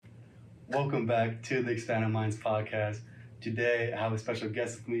Welcome back to the Expanded Minds podcast. Today, I have a special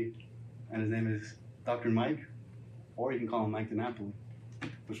guest with me, and his name is Dr. Mike, or you can call him Mike the Napoli.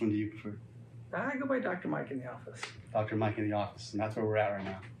 Which one do you prefer? I go by Dr. Mike in the office. Dr. Mike in the office, and that's where we're at right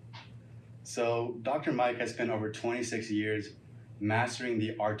now. So, Dr. Mike has spent over 26 years mastering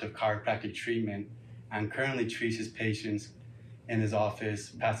the art of chiropractic treatment and currently treats his patients in his office,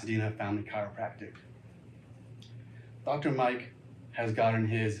 Pasadena Family Chiropractic. Dr. Mike has gotten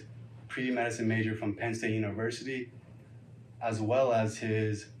his pre-medicine major from Penn State University, as well as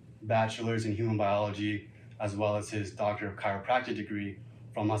his bachelor's in human biology, as well as his doctor of chiropractic degree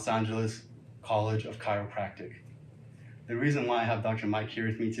from Los Angeles College of Chiropractic. The reason why I have Dr. Mike here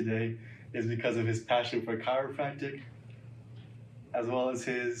with me today is because of his passion for chiropractic, as well as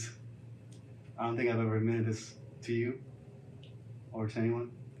his, I don't think I've ever admitted this to you or to anyone.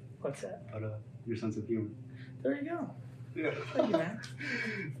 What's that? But your sense of humor. There you go. Yeah. Thank you, man.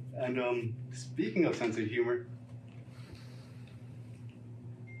 And speaking of sense of humor,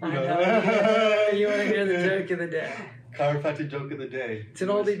 I know. Yeah, you want to hear the joke of the day? Chiropractic joke of the day. It's an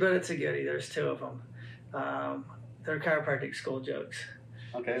oldie, but it's a goodie. There's two of them. They're chiropractic school jokes.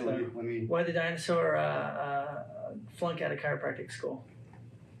 Okay, So, let me. Why did the dinosaur flunk out of chiropractic school?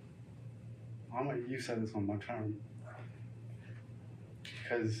 You said this one more time.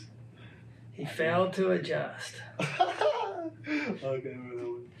 Because. He failed to adjust. Okay,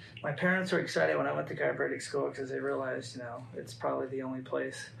 My parents were excited when I went to chiropractic school because they realized, it's probably the only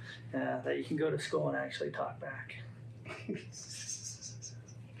place that you can go to school and actually talk back.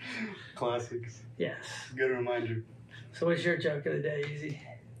 Classics. Yes. Good reminder. So what's your joke of the day, Easy?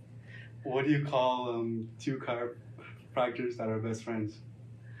 What do you call two chiropractors that are best friends?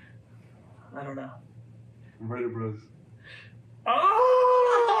 I don't know. Vertebros.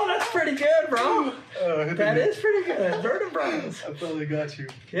 Oh, that's pretty good, bro. That is pretty good. Vertebros. I probably got you.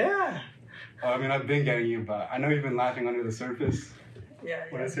 Yeah. I mean, I've been getting you, but I know you've been laughing under the surface. Yeah.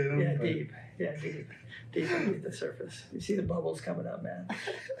 When I say them? Yeah, deep. Yeah, deep. Deep underneath the surface. You see the bubbles coming up, man.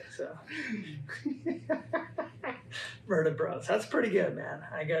 So. Vertebros. That's pretty good, man.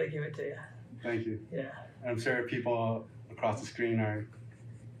 I got to give it to you. Thank you. Yeah. I'm sure people across the screen are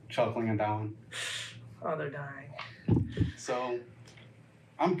chuckling at that one. Oh, they're dying. So,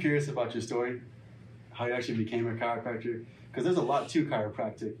 I'm curious about your story, how you actually became a chiropractor, because there's a lot to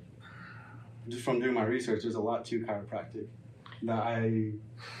chiropractic. Just from doing my research, there's a lot to chiropractic that I,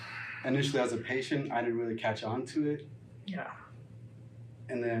 initially as a patient, I didn't really catch on to it. Yeah.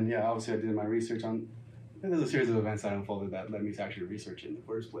 And then, obviously I did my research on, there's a series of events that unfolded that led me to actually research it in the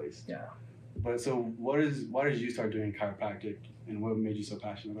first place. Yeah. But so why did you start doing chiropractic, and what made you so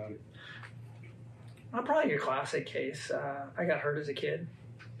passionate about it? I'm probably your classic case. I got hurt as a kid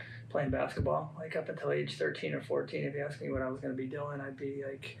playing basketball, like up until age 13 or 14. If you ask me what I was going to be doing, I'd be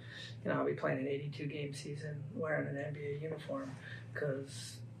like, I'll be playing an 82-game season wearing an NBA uniform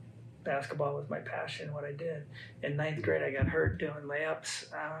because basketball was my passion, what I did. In ninth grade, I got hurt doing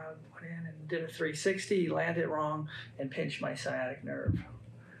layups. Went in and did a 360, landed wrong, and pinched my sciatic nerve.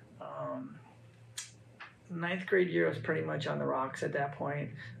 Ninth grade year was pretty much on the rocks at that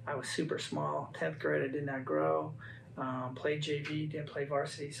point. I was super small. 10th grade, I did not grow. Played JV, didn't play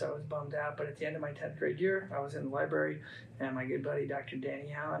varsity, so I was bummed out. But at the end of my 10th grade year, I was in the library, and my good buddy, Dr.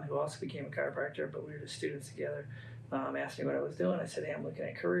 Danny Allen, who also became a chiropractor, but we were just students together, asked me what I was doing. I said, hey, I'm looking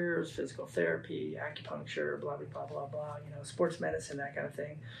at careers, physical therapy, acupuncture, blah, blah, blah, blah, blah, sports medicine, that kind of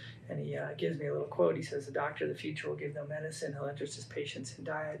thing. And he gives me a little quote. He says, the doctor of the future will give no medicine. He'll interest his patients in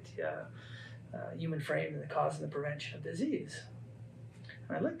diet, human frame, and the cause and the prevention of disease.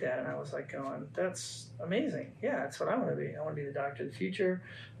 And I looked at it and I was like going, that's amazing. Yeah, that's what I want to be. I want to be the doctor of the future.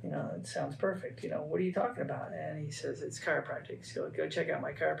 It sounds perfect. What are you talking about? And he says, it's chiropractic. So go check out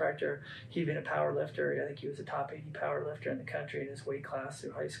my chiropractor. He'd been a power lifter. I think he was a top 80 power lifter in the country in his weight class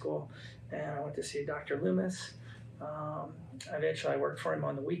through high school. And I went to see Dr. Loomis. Eventually I worked for him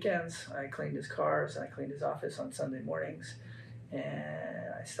on the weekends. I cleaned his cars and I cleaned his office on Sunday mornings.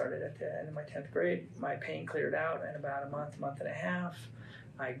 And I started at the end of my 10th grade. My pain cleared out in about a month and a half.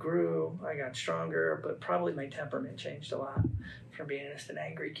 I grew, I got stronger, but probably my temperament changed a lot from being just an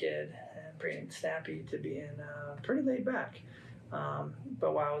angry kid and being snappy to being pretty laid back.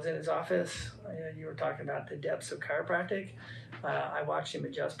 But while I was in his office, you were talking about the depths of chiropractic. I watched him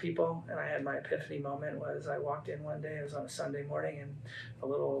adjust people, and I had my epiphany moment was I walked in one day, it was on a Sunday morning, and a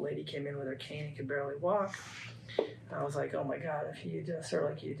little old lady came in with her cane and could barely walk. I was like, oh my God, if he adjusts her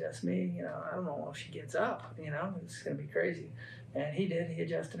like he adjusts me, I don't know if she gets up, it's going to be crazy. And he did. He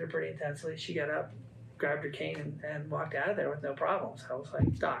adjusted her pretty intensely. She got up, grabbed her cane, and walked out of there with no problems. I was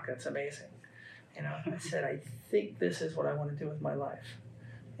like, Doc, that's amazing. I said, I think this is what I want to do with my life.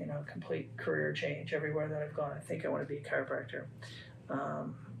 complete career change everywhere that I've gone. I think I want to be a chiropractor.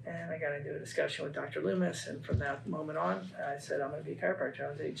 And I got into a discussion with Dr. Loomis, and from that moment on, I said, I'm going to be a chiropractor.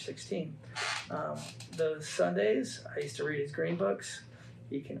 I was age 16. Those Sundays, I used to read his green books.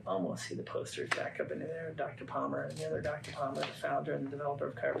 You can almost see the posters back up into there. Dr. Palmer and the other Dr. Palmer, the founder and the developer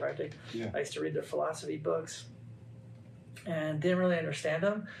of chiropractic. Yeah. I used to read their philosophy books and didn't really understand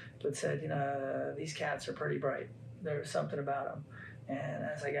them, but said, these cats are pretty bright. There's something about them. And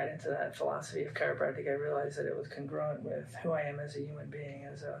as I got into that philosophy of chiropractic, I realized that it was congruent with who I am as a human being.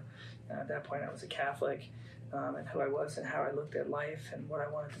 At that point, I was a Catholic, and who I was and how I looked at life and what I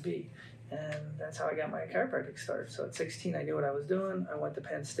wanted to be. And that's how I got my chiropractic start. So at 16, I knew what I was doing. I went to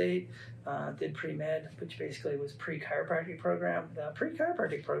Penn State, did pre-med, which basically was pre-chiropractic program. The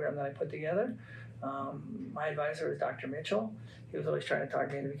pre-chiropractic program that I put together, my advisor was Dr. Mitchell. He was always trying to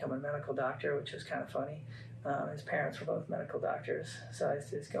talk me into becoming a medical doctor, which was kind of funny. His parents were both medical doctors. So I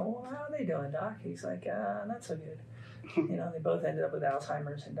just go, well, how are they doing, Doc? He's like, not so good. They both ended up with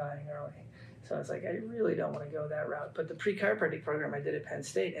Alzheimer's and dying early. So I was like, I really don't want to go that route. But the pre-chiropractic program I did at Penn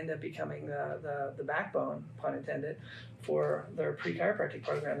State ended up becoming the backbone, pun intended, for their pre-chiropractic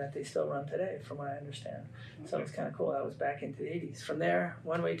program that they still run today, from what I understand. Okay. So it's kind of cool. That was back into the 80s. From there,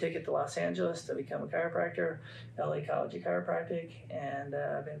 one-way ticket to Los Angeles to become a chiropractor, LA College of Chiropractic, and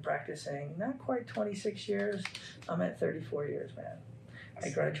I've been practicing not quite 26 years. I'm at 34 years, man. I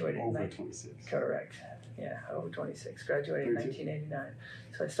graduated over 26. Correct. Yeah, over 26. Graduated in 1989.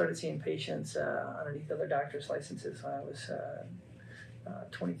 So I started seeing patients underneath other doctors' licenses when I was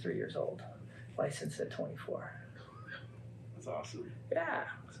 23 years old, licensed at 24. That's awesome. Yeah,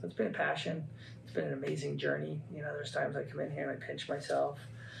 so it's been a passion. It's been an amazing journey. There's times I come in here and I pinch myself,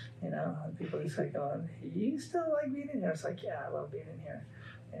 and people are just like going, you still like being in here? It's like, yeah, I love being in here.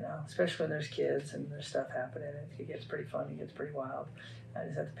 Especially when there's kids and there's stuff happening. It gets pretty fun. It gets pretty wild. I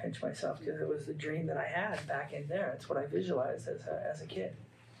just have to pinch myself because it was the dream that I had back in there. It's what I visualized as a kid.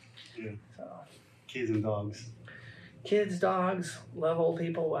 Yeah. So. Kids and dogs. Kids, dogs, love old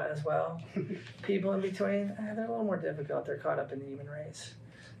people as well. People in between, they're a little more difficult. They're caught up in the human race.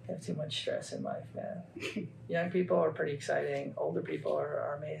 They have too much stress in life, man. Young people are pretty exciting. Older people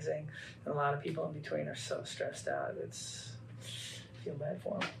are amazing. And a lot of people in between are so stressed out. I feel bad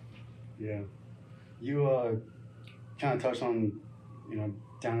for them. Yeah. You kind of touched on,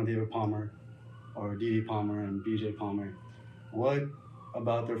 Daniel David Palmer or D.D. Palmer and B.J. Palmer. What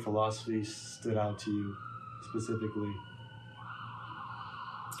about their philosophy stood out to you specifically?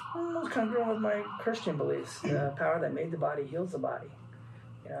 Well, it was congruent with my Christian beliefs. The power that made the body heals the body.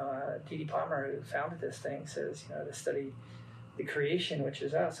 D.D. Palmer, who founded this thing, says, to study the creation, which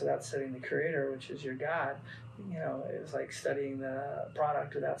is us, without studying the creator, which is your God. It was like studying the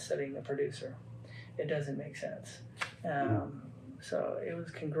product without studying the producer. It doesn't make sense. So it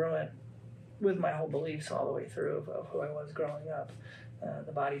was congruent with my whole beliefs all the way through of who I was growing up.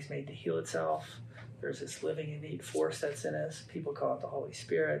 The body's made to heal itself. There's this living innate force that's in us. People call it the Holy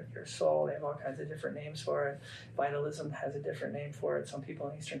Spirit, your soul. They have all kinds of different names for it. Vitalism has a different name for it. Some people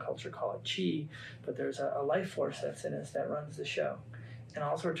in Eastern culture call it chi, but there's a life force that's in us that runs the show. And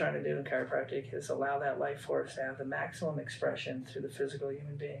all we're trying to do in chiropractic is allow that life force to have the maximum expression through the physical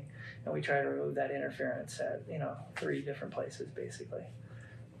human being. And we try to remove that interference at, 3 different places, basically.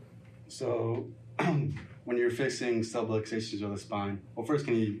 So when you're fixing subluxations of the spine, well, first,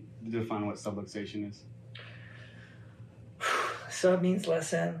 can you define what subluxation is? Sub means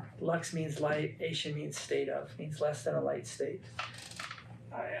less than, lux means light, ation means state of, means less than a light state.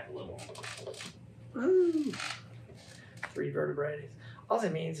 I have a little 3 vertebrae. All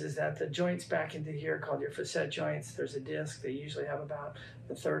it means is that the joints back into here, called your facet joints, there's a disc. They usually have about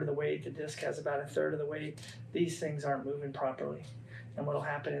a third of the weight. The disc has about a third of the weight. These things aren't moving properly. And what will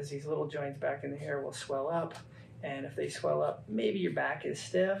happen is these little joints back in here will swell up. And if they swell up, maybe your back is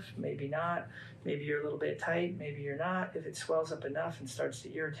stiff, maybe not. Maybe you're a little bit tight, maybe you're not. If it swells up enough and starts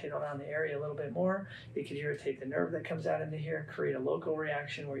to irritate around the area a little bit more, it could irritate the nerve that comes out into here, create a local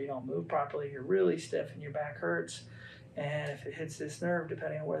reaction where you don't move properly, you're really stiff and your back hurts. And if it hits this nerve,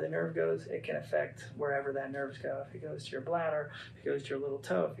 depending on where the nerve goes, it can affect wherever that nerves go. If it goes to your bladder, if it goes to your little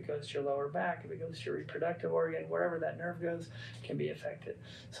toe, if it goes to your lower back, if it goes to your reproductive organ, wherever that nerve goes, can be affected.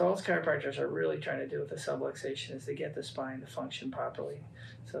 So all chiropractors are really trying to do with the subluxation is to get the spine to function properly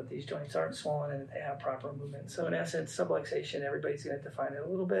so that these joints aren't swollen and that they have proper movement. So in essence, subluxation, everybody's going to define it a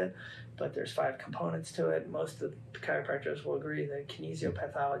little bit, but there's 5 components to it. Most of the chiropractors will agree that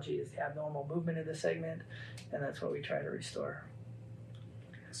kinesiopathology is the abnormal movement of the segment, and that's what we try to restore.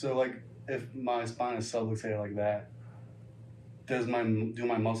 So, if my spine is subluxated like that, do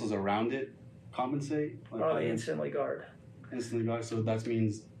my muscles around it compensate? They instantly guard. Instantly guard. So that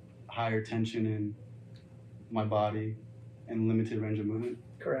means higher tension in my body and limited range of movement?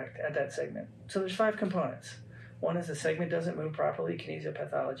 Correct, at that segment. So there's 5 components. One is the segment doesn't move properly,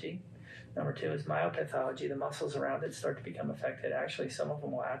 kinesiopathology. Number 2 is myopathology. The muscles around it start to become affected. Actually, some of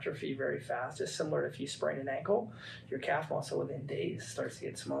them will atrophy very fast. It's similar to if you sprain an ankle, your calf muscle within days starts to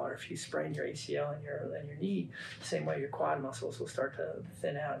get smaller. If you sprain your ACL and your knee, same way your quad muscles will start to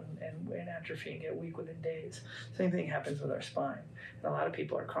thin out and atrophy and get weak within days. Same thing happens with our spine. And a lot of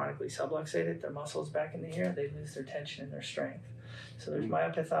people are chronically subluxated. Their muscles back in the ear, they lose their tension and their strength. So there's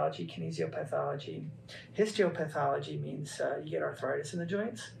myopathology, kinesiopathology. Histopathology means you get arthritis in the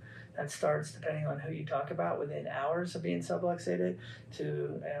joints. That starts, depending on who you talk about, within hours of being subluxated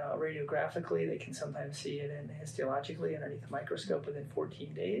to radiographically. They can sometimes see it in histologically underneath the microscope within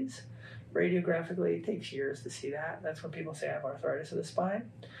 14 days. Radiographically, it takes years to see that. That's when people say I have arthritis of the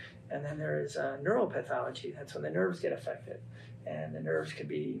spine. And then there is neuropathology. That's when the nerves get affected. And the nerves could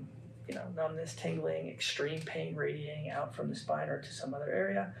be numbness, tingling, extreme pain radiating out from the spine or to some other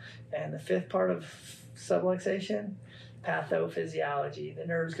area. And the 5th part of subluxation, pathophysiology. The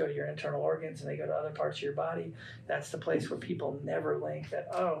nerves go to your internal organs and they go to other parts of your body. That's the place where people never link that,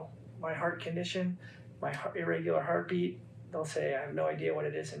 oh, my heart condition, my irregular heartbeat. They'll say, I have no idea what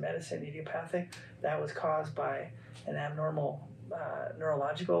it is in medicine, idiopathic. That was caused by an abnormal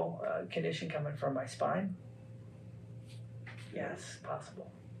neurological condition coming from my spine. Yes,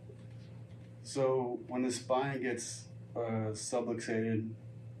 possible. So when the spine gets subluxated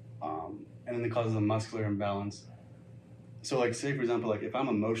and then it causes a muscular imbalance, so like say for example, like if I'm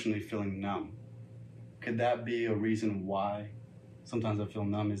emotionally feeling numb, could that be a reason why sometimes I feel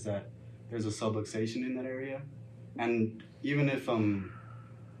numb, is that there's a subluxation in that area? And even if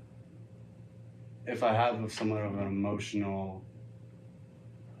I have somewhat of an emotional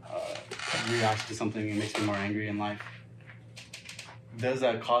reaction to something and makes me more angry in life, does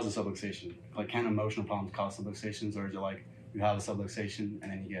that cause a subluxation? Like, can emotional problems cause subluxations, or is it like you have a subluxation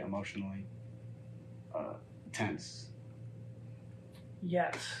and then you get emotionally tense?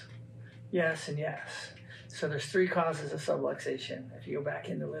 Yes and yes. So there's 3 causes of subluxation. If you go back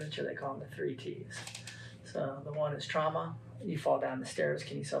in the literature, they call them the 3 T's. So the one is trauma. You fall down the stairs,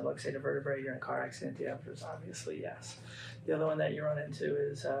 can you subluxate a vertebrae? You're in a car accident, the answer is obviously yes. The other one that you run into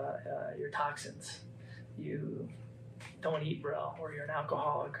is your toxins. You don't eat well, or you're an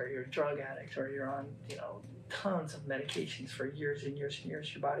alcoholic, or you're a drug addict, or you're on tons of medications for years and years and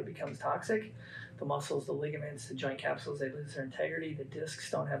years. Your body becomes toxic. The muscles, the ligaments, the joint capsules, they lose their integrity. The discs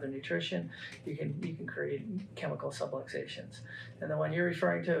don't have their nutrition. You can create chemical subluxations. And the one you're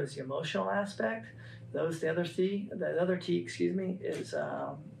referring to is the emotional aspect. The other T, is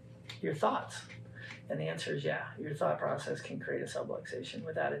your thoughts. And the answer is yeah, your thought process can create a subluxation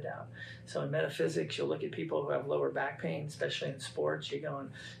without a doubt. So in metaphysics, you'll look at people who have lower back pain, especially in sports. You're going,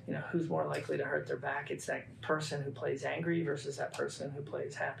 who's more likely to hurt their back? It's that person who plays angry versus that person who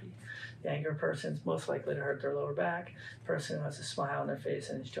plays happy. The angry person's most likely to hurt their lower back. The person who has a smile on their face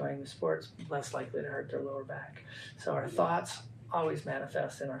and is enjoying the sports, less likely to hurt their lower back. So our thoughts always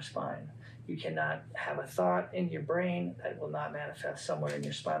manifest in our spine. You cannot have a thought in your brain that will not manifest somewhere in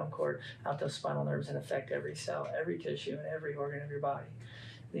your spinal cord, out those spinal nerves, and affect every cell, every tissue, and every organ of your body.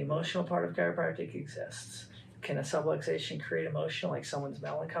 The emotional part of chiropractic exists. Can a subluxation create emotion, like someone's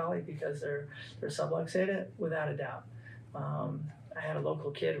melancholy because they're subluxated? Without a doubt. I had a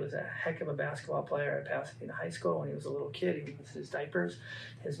local kid who was a heck of a basketball player at Pasadena High School. When he was a little kid, he was his diapers.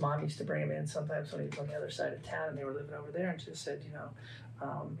 His mom used to bring him in sometimes when he was on the other side of town, and they were living over there, and just said,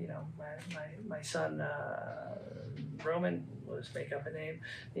 my son Roman, we'll just make up a name,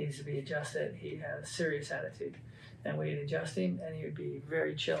 needs to be adjusted. He has serious attitude, and we'd adjust him, and he would be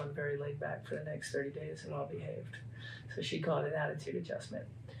very chill and very laid back for the next 30 days and well behaved. So she called it an attitude adjustment.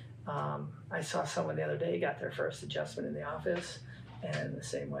 I saw someone the other day got their first adjustment in the office, and the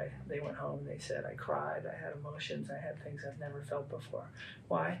same way, they went home and they said, I cried, I had emotions, I had things I've never felt before.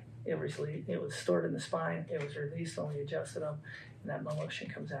 Why? It was stored in the spine, it was released when we adjusted them, and that emotion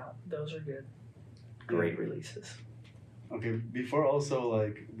comes out. Those are good. Great releases. Okay, before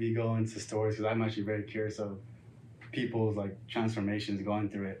also we go into stories, because I'm actually very curious of people's transformations going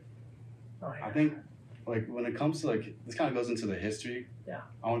through it. Oh, yeah. I think when it comes to this kind of goes into the history. Yeah.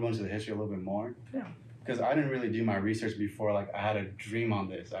 I want to go into the history a little bit more. Yeah. Because I didn't really do my research before. I had a dream on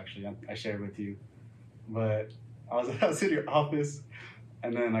this, actually. I shared with you. But I was in your office,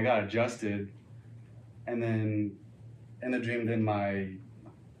 and then I got adjusted. And then in the dream,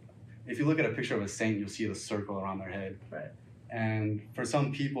 if you look at a picture of a saint, you'll see the circle around their head. Right. And for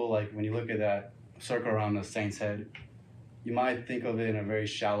some people, when you look at that circle around the saint's head, you might think of it in a very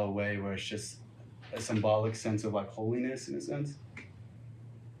shallow way, where it's just a symbolic sense of holiness, in a sense.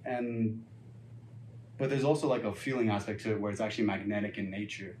 and but there's also like a feeling aspect to it where it's actually magnetic in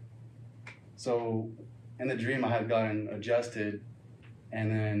nature. So in the dream, I had gotten adjusted,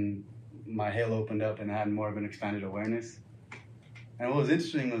 and then my halo opened up, and I had more of an expanded awareness. And what was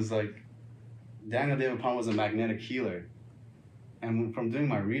interesting was like Daniel David Palm was a magnetic healer, and from doing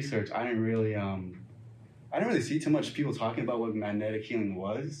my research, I didn't really see too much people talking about what magnetic healing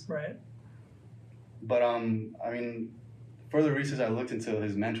was. Right. But I mean, further research, I looked into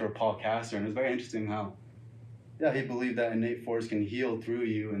his mentor Paul Castor, and it was very interesting how, yeah, he believed that innate force can heal through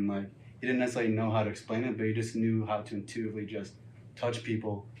you, and like he didn't necessarily know how to explain it, but he just knew how to intuitively just touch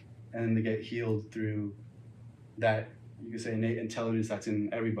people, and then they get healed through that, you could say, innate intelligence that's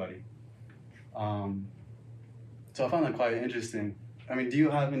in everybody. So I found that quite interesting. I mean, do you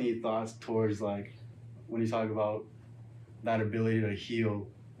have any thoughts towards like when you talk about that ability to heal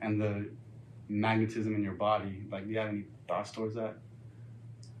and the magnetism in your body? Like, do you have any thoughts towards that?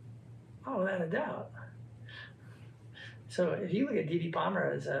 Oh, without a doubt. So if you look at D.D.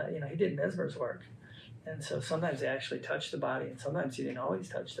 Palmer as he did Mesmer's work, and so sometimes they actually touched the body, and sometimes he didn't always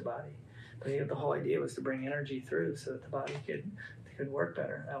touch the body. But the whole idea was to bring energy through so that the body could work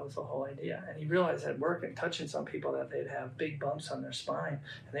better. That was the whole idea. And he realized that working, touching some people, that they'd have big bumps on their spine,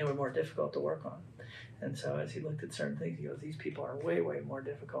 and they were more difficult to work on. And so as he looked at certain things, he goes, these people are way, way more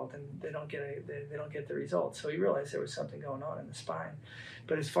difficult, and they don't get the results. So he realized there was something going on in the spine.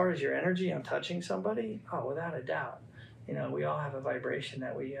 But as far as your energy on touching somebody, oh, without a doubt. We all have a vibration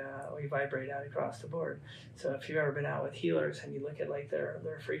that we vibrate out across the board. So if you've ever been out with healers and you look at like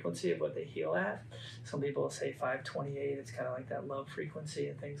their frequency of what they heal at, some people will say 528. It's kind of like that love frequency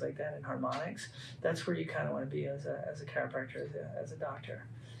and things like that, and harmonics. That's where you kind of want to be as a chiropractor, as a doctor.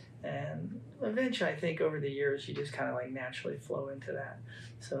 And eventually, I think over the years, you just kind of like naturally flow into that.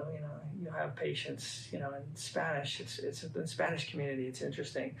 So you'll have patients. In Spanish, it's in the Spanish community. It's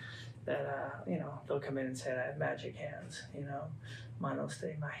interesting that they'll come in and say, I have magic hands, manos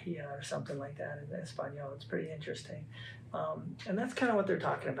de magia or something like that in Espanol. It's pretty interesting. And that's kind of what they're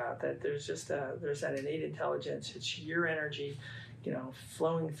talking about, that there's just there's that innate intelligence. It's your energy,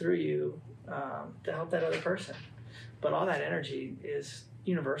 flowing through you to help that other person. But all that energy is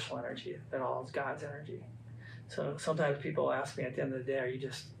universal energy. That all is God's energy. So sometimes people ask me at the end of the day, are you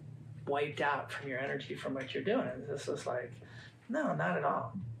just wiped out from your energy from what you're doing? And it's just like, no, not at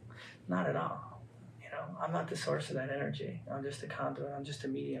all. Not at all. I'm not the source of that energy. I'm just a conduit. I'm just a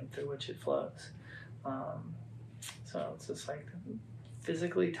medium through which it flows. So it's just like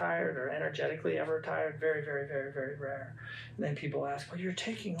physically tired or energetically ever tired, very, very, very, very rare. And then people ask, well, you're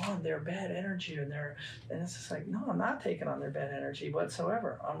taking on their bad energy, and it's just like, no, I'm not taking on their bad energy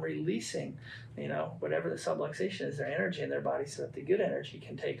whatsoever. I'm releasing, whatever the subluxation is, their energy in their body so that the good energy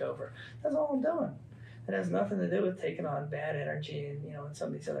can take over. That's all I'm doing. It has nothing to do with taking on bad energy and some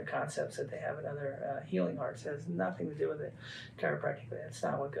of these other concepts that they have in other healing arts. It has nothing to do with it chiropractically. It's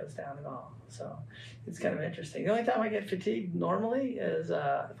not what goes down at all. So it's kind of interesting. The only time I get fatigued normally is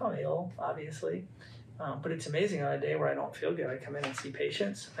if I'm ill, obviously. But it's amazing on a day where I don't feel good. I come in and see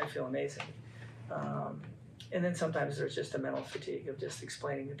patients. I feel amazing. And then sometimes there's just a mental fatigue of just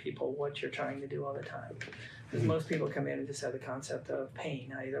explaining to people what you're trying to do all the time. Because most people come in and just have the concept of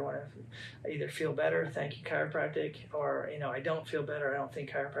pain. I either feel better, thank you chiropractic, or I don't feel better, I don't think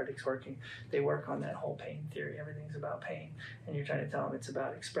chiropractic's working. They work on that whole pain theory. Everything's about pain, and you're trying to tell them it's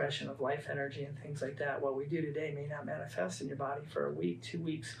about expression of life energy and things like that. What we do today may not manifest in your body for a week, 2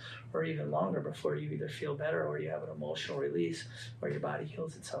 weeks, or even longer before you either feel better or you have an emotional release or your body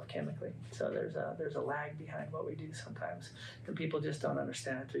heals itself chemically. So there's a lag behind what we do sometimes, and people just don't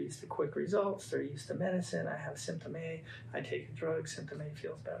understand it. They're used to quick results. They're used to medicine. I have symptom A, I take a drug, symptom A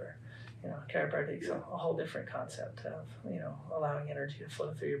feels better. Chiropractic's a whole different concept of, allowing energy to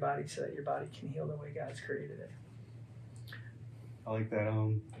flow through your body so that your body can heal the way God's created it. I like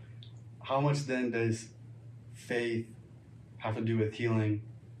that. How much then does faith have to do with healing?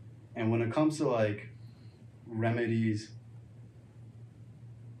 And when it comes to like remedies,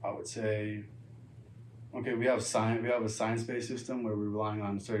 I would say, okay, we have a science-based system where we're relying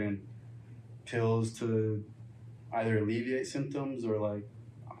on certain pills to either alleviate symptoms or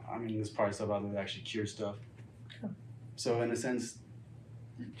there's probably stuff out there that actually cure stuff. Yeah. So in a sense,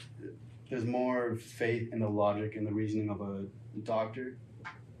 there's more faith in the logic and the reasoning of a doctor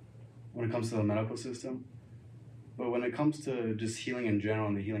when it comes to the medical system. But when it comes to just healing in general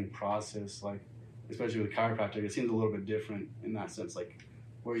and the healing process, like especially with chiropractic, it seems a little bit different in that sense, like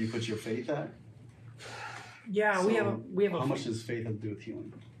where you put your faith at. Yeah, so we have how much does faith have to do with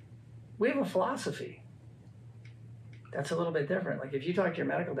healing? We have a philosophy. That's a little bit different. Like if you talk to your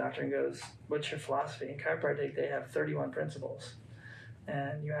medical doctor and goes, what's your philosophy? In chiropractic, they have 31 principles.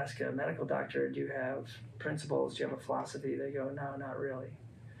 And you ask a medical doctor, do you have principles? Do you have a philosophy? They go, no, not really.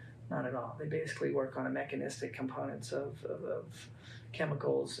 Not at all. They basically work on a mechanistic components of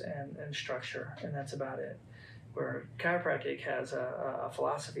chemicals and structure, and that's about it. Where chiropractic has a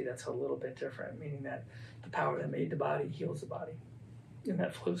philosophy that's a little bit different, meaning that the power that made the body heals the body, and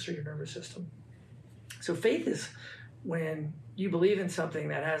that flows through your nervous system. So faith is when you believe in something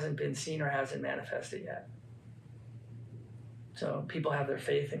that hasn't been seen or hasn't manifested yet. So people have their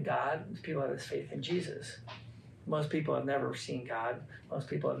faith in God. People have this faith in Jesus. Most people have never seen God. Most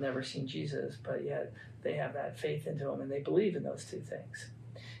people have never seen Jesus, but yet they have that faith into them, and they believe in those two things.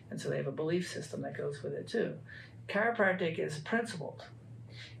 And so they have a belief system that goes with it too. Chiropractic is principled,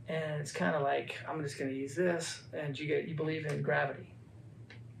 and it's kind of like, I'm just going to use this, and you believe in gravity.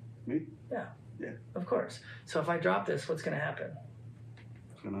 Me? Yeah. Yeah. Of course. So if I drop this, what's going to happen?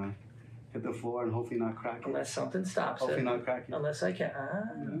 It's going to hit the floor and hopefully not crack it. Unless something stops hopefully it. Not crack it. Unless I can.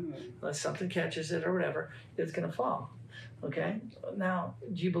 Unless something catches it or whatever, it's going to fall. Okay? Now,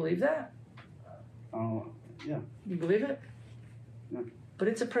 do you believe that? Yeah. You believe it? Yeah. But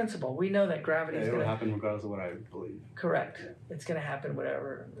it's a principle. We know that gravity is going going to happen regardless of what I believe. Correct. Yeah. It's going to happen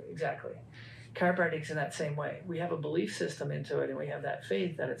whatever. Exactly. Chiropractic's in that same way. We have a belief system into it, and we have that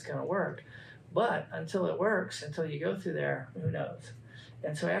faith that it's going to work. But until it works, until you go through there, who knows?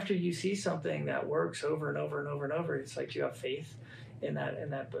 And so after you see something that works over and over and over and over, it's like, do you have faith in that?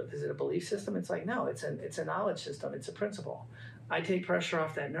 Is it a belief system? It's like, no, it's a knowledge system. It's a principle. I take pressure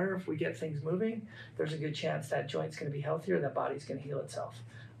off that nerve. We get things moving. There's a good chance that joint's going to be healthier. That body's going to heal itself.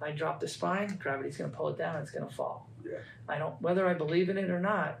 I drop the spine. Gravity's going to pull it down. It's going to fall. Yeah. Whether I believe in it or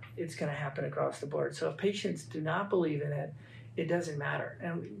not, it's going to happen across the board. So if patients do not believe in it, it doesn't matter.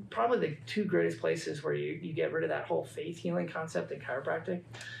 And probably the two greatest places where you get rid of that whole faith healing concept in chiropractic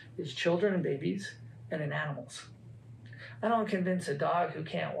is children and babies and in animals. I don't convince a dog who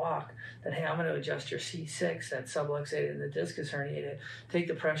can't walk that, hey, I'm going to adjust your C6 that's subluxated and the disc is herniated, take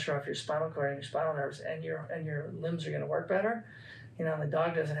the pressure off your spinal cord and your spinal nerves, and your limbs are going to work better. You know, and the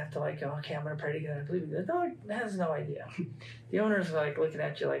dog doesn't have to go, okay, I'm going to pray to God and believe. The dog has no idea. The owner's looking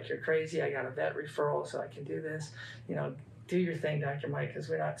at you like you're crazy. I got a vet referral so I can do this. Do your thing, Dr. Mike, because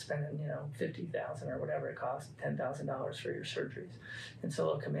we're not spending, $50,000 or whatever it costs, $10,000 for your surgeries. And so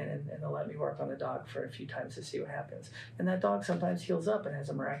they'll come in and they'll let me work on the dog for a few times to see what happens. And that dog sometimes heals up and has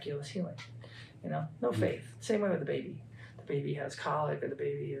a miraculous healing. No faith. Same way with the baby. The baby has colic, or the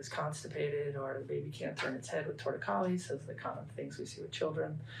baby is constipated, or the baby can't turn its head with torticollis. Those are the common things we see with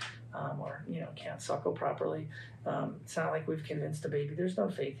children, or can't suckle properly. It's not like we've convinced the baby. There's no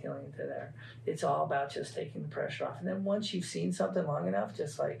faith healing into there. It's all about just taking the pressure off. And then once you've seen something long enough,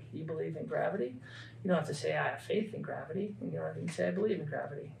 just like you believe in gravity, you don't have to say I have faith in gravity. You can say I believe in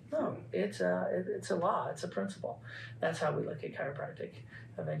gravity. No, it's a law. It's a principle. That's how we look at chiropractic.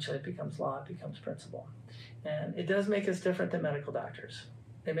 Eventually, it becomes law. It becomes principle. And it does make us different than medical doctors.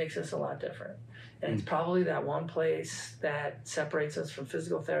 It makes us a lot different. And it's probably that one place that separates us from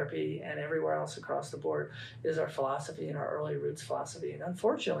physical therapy and everywhere else across the board is our philosophy and our early roots philosophy. And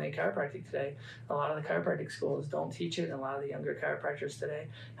unfortunately, in chiropractic today, a lot of the chiropractic schools don't teach it. And a lot of the younger chiropractors today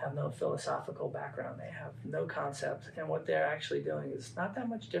have no philosophical background. They have no concept. And what they're actually doing is not that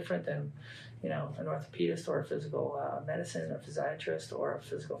much different than an orthopedist or a physical medicine or physiatrist or a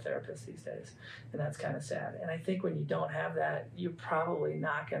physical therapist these days. And that's kind of sad. And I think when you don't have that, you're probably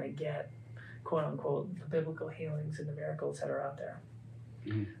not going to get, quote unquote, the biblical healings and the miracles that are out there.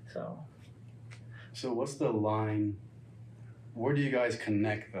 Mm-hmm. So what's the line? Where do you guys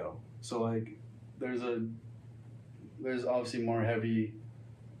connect though? So there's obviously more heavy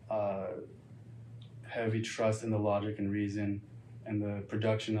trust in the logic and reason and the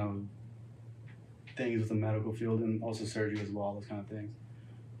production of things with the medical field and also surgery as well, those kind of things.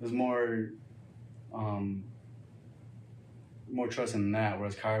 There's more trust in that,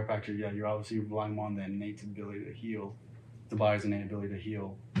 whereas chiropractic, you're obviously relying more on the innate ability to heal, the body's innate ability to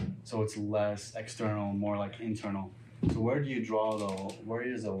heal. So it's less external, more like internal. So where do you draw where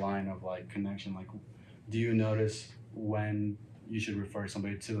is the line of connection? Do you notice when you should refer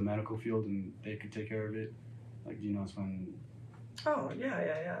somebody to the medical field and they could take care of it? Do you notice when? Oh,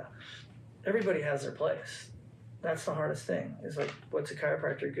 yeah. Everybody has their place. That's the hardest thing, is what's a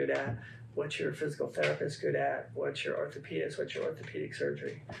chiropractor good at? What's your physical therapist good at? What's your orthopedist? What's your orthopedic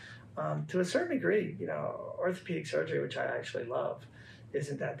surgery? To a certain degree, orthopedic surgery, which I actually love,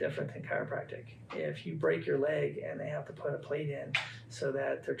 isn't that different than chiropractic. If you break your leg and they have to put a plate in so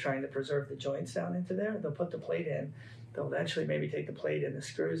that they're trying to preserve the joints down into there, they'll put the plate in. They'll eventually maybe take the plate and the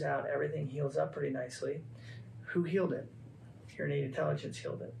screws out. Everything heals up pretty nicely. Who healed it? Your innate intelligence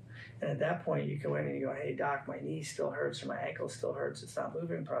healed it. And at that point, you go in and you go, hey, doc, my knee still hurts or my ankle still hurts. It's not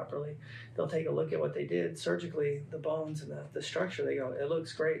moving properly. They'll take a look at what they did surgically, the bones and the structure. They go, it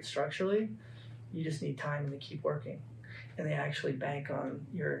looks great structurally. You just need time to keep working. And they actually bank on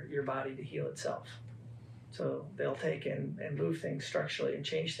your body to heal itself. So they'll take and move things structurally and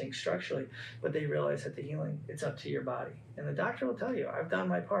change things structurally, but they realize that the healing, it's up to your body. And the doctor will tell you, I've done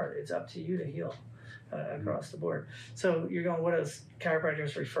my part. It's up to you to heal across the board. So you're going, what does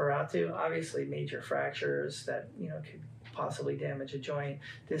chiropractors refer out to? Obviously major fractures that, could possibly damage a joint,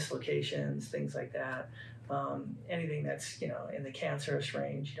 dislocations, things like that. Anything that's, in the cancerous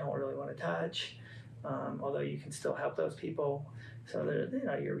range, you don't really want to touch, although you can still help those people. So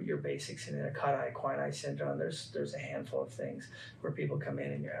your basics in a cut eye, Quine syndrome. There's a handful of things where people come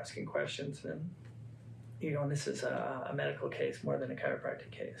in and you're asking questions, and and this is a medical case more than a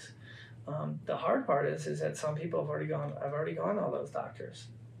chiropractic case. The hard part is that some people have already gone. I've already gone to all those doctors.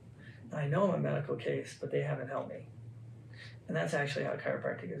 I know I'm a medical case, but they haven't helped me, and that's actually how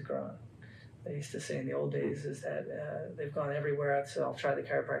chiropractic has grown. They used to say in the old days is that they've gone everywhere. So I'll try the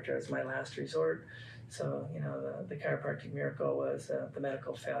chiropractor as my last resort. So, the chiropractic miracle was the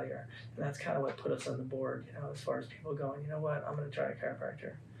medical failure. And that's kind of what put us on the board, as far as people going, you know what, I'm going to try a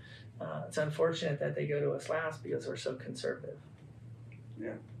chiropractor. It's unfortunate that they go to us last because we're so conservative.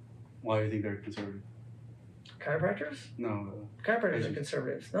 Yeah. Why do you think they're conservative? Chiropractors? No. Chiropractors are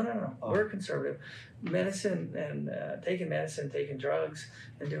conservatives. No. Oh. We're conservative. Medicine and taking drugs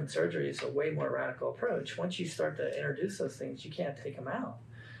and doing surgery is a way more radical approach. Once you start to introduce those things, you can't take them out.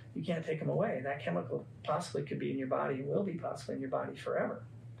 You can't take them away. That chemical possibly could be in your body and will be possibly in your body forever.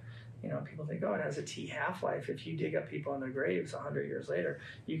 People think, oh, it has a T half-life. If you dig up people in their graves 100 years later,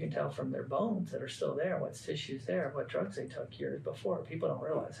 you can tell from their bones that are still there, what tissue's there, what drugs they took years before. People don't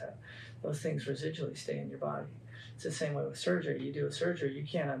realize that. Those things residually stay in your body. It's the same way with surgery. You do a surgery, you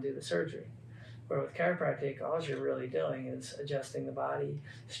can't undo the surgery. Where with chiropractic, all you're really doing is adjusting the body,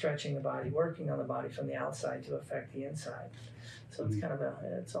 stretching the body, working on the body from the outside to affect the inside. So it's kind of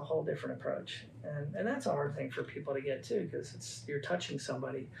it's a whole different approach. And that's a hard thing for people to get too, because you're touching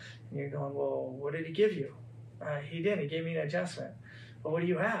somebody and you're going, well, what did he give you? He gave me an adjustment. Well, what do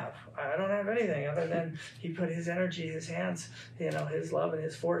you have? I don't have anything other than he put his energy, his hands, his love and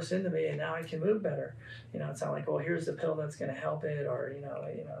his force into me, and now I can move better. It's not like, well, here's the pill that's going to help it, or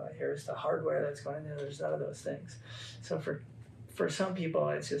here's the hardware that's going to. There's none of those things. So for some people,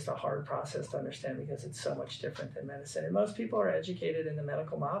 it's just a hard process to understand because it's so much different than medicine. And most people are educated in the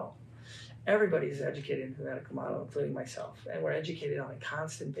medical model. Everybody's educated in the medical model, including myself, and we're educated on a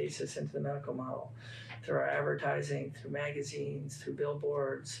constant basis into the medical model. Through our advertising, through magazines, through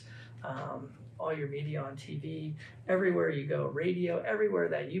billboards, all your media on TV, everywhere you go, radio, everywhere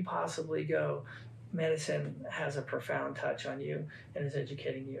that you possibly go, medicine has a profound touch on you and is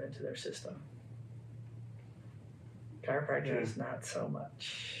educating you into their system. Chiropractic not so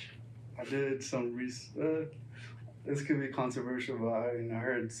much. I did some research. This could be controversial, but I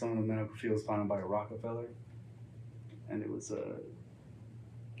heard some of the medical field was founded by Rockefeller, and it was. Do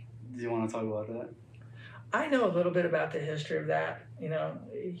you want to talk about that? I know a little bit about the history of that.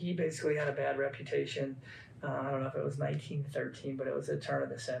 He basically had a bad reputation. I don't know if it was 1913, but it was the turn of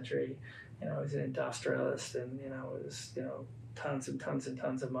the century. He was an industrialist, and it was tons and tons and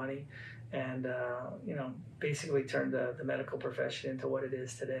tons of money, and basically turned the medical profession into what it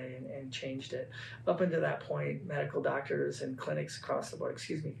is today, and changed it. Up until that point, medical doctors and clinics across the board,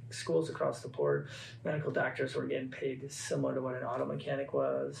 schools across the board, medical doctors were getting paid similar to what an auto mechanic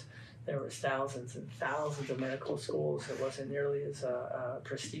was. There was thousands and thousands of medical schools. It wasn't nearly as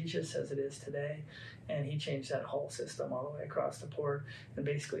prestigious as it is today. And he changed that whole system all the way across the board and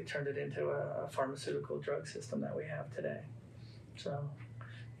basically turned it into a pharmaceutical drug system that we have today. So,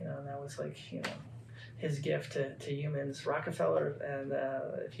 and that was his gift to humans. Rockefeller, and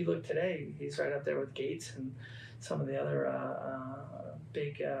if you look today, he's right up there with Gates and some of the other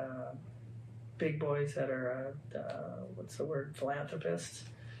big boys that are, philanthropists.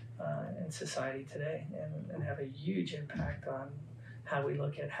 In society today, and have a huge impact on how we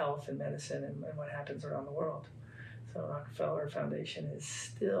look at health and medicine and what happens around the world. So Rockefeller Foundation is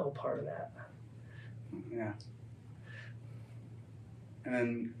still part of that. Yeah. And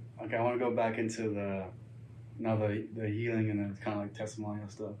then, I want to go back into the healing and the kind of testimonial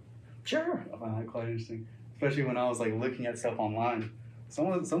stuff. Sure. I find that quite interesting, especially when I was looking at stuff online. Some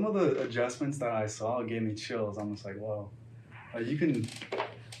of the adjustments that I saw gave me chills. I'm just like, whoa, you can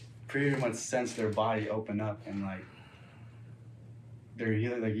pretty much sense their body open up and they're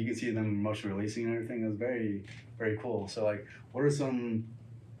healing. You can see them emotion releasing and everything. It was very, very cool. So what are some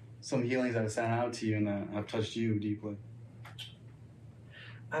healings that stand out to you and that have touched you deeply?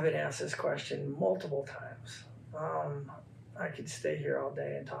 I've been asked this question multiple times. I could stay here all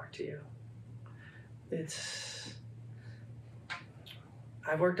day and talk to you.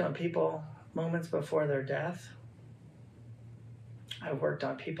 I've worked on people moments before their death. I've worked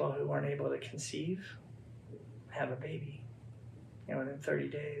on people who weren't able to conceive, have a baby. Within 30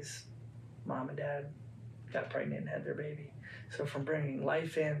 days, mom and dad got pregnant and had their baby. So from bringing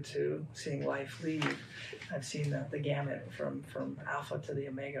life in to seeing life leave, I've seen the gamut from alpha to the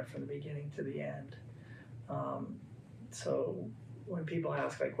omega, from the beginning to the end. So when people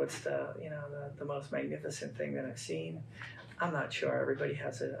ask, like, what's the most magnificent thing that I've seen, I'm not sure. Everybody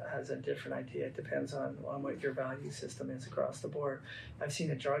has a different idea. It depends on what your value system is across the board. I've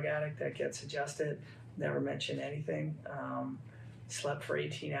seen a drug addict that gets adjusted, never mentioned anything, slept for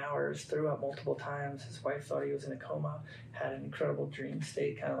 18 hours, threw up multiple times. His wife thought he was in a coma, had an incredible dream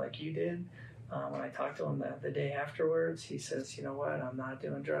state, kind of like you did. When I talked to him the day afterwards, he says, you know what, I'm not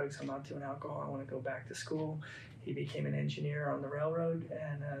doing drugs, I'm not doing alcohol, I want to go back to school. He became an engineer on the railroad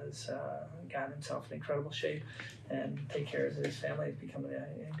and has gotten himself in incredible shape and take care of his family. He's become an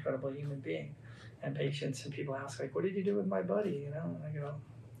incredible human being. And patients and people ask, like, what did you do with my buddy? And I go,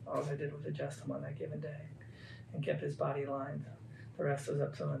 all I did was adjust him on that given day and kept his body aligned. The rest was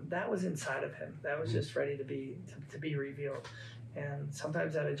up to him. That was inside of him. That was just ready to be revealed. And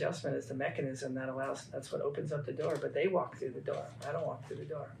sometimes that adjustment is the mechanism that allows, that's what opens up the door, but they walk through the door. I don't walk through the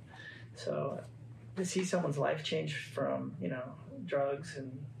door. So to see someone's life change from, drugs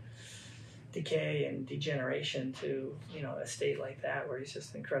and decay and degeneration to, a state like that where he's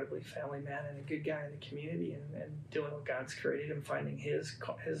just an incredibly family man and a good guy in the community and doing what God's created him, finding his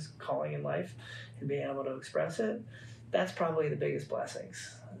calling in life and being able to express it, that's probably the biggest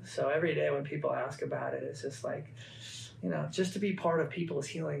blessings. So every day when people ask about it, it's just like, just to be part of people's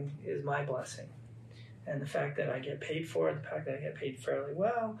healing is my blessing. And the fact that I get paid for it, the fact that I get paid fairly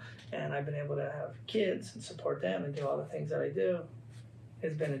well, and I've been able to have kids and support them and do all the things that I do,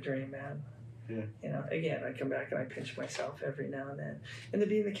 has been a dream, man. Yeah. Again, I come back and I pinch myself every now and then. And to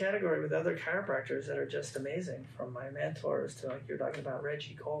be in the category with other chiropractors that are just amazing, from my mentors to, like you're talking about,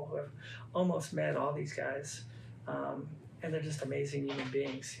 Reggie Cole, who I've almost met all these guys. And they're just amazing human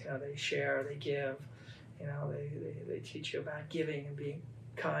beings. They share, they give, they teach you about giving and being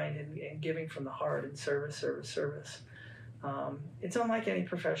kind and giving from the heart and service. It's unlike any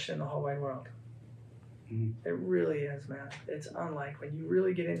profession in the whole wide world. Mm-hmm. It really is, man. It's unlike when you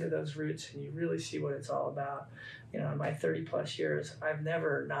really get into those roots and you really see what it's all about. In my 30 plus years, I've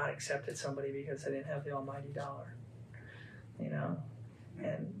never not accepted somebody because I didn't have the almighty dollar,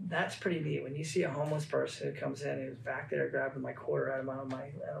 And that's pretty neat. When you see a homeless person who comes in who's back there grabbing my quarter out of one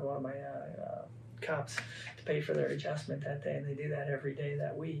of my cups to pay for their adjustment that day, and they do that every day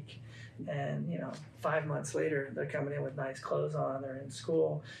that week. And 5 months later, they're coming in with nice clothes on, they're in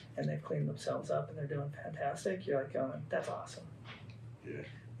school, and they've cleaned themselves up, and they're doing fantastic. You're like going, that's awesome.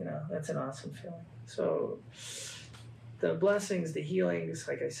 Yeah. That's an awesome feeling. So the blessings, the healings,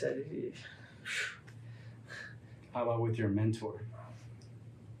 like I said. How about with your mentor?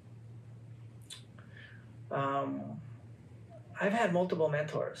 I've had multiple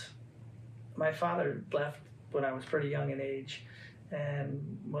mentors. My father left when I was pretty young in age,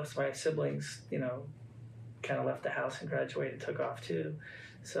 and most of my siblings, kind of left the house and graduated, took off too.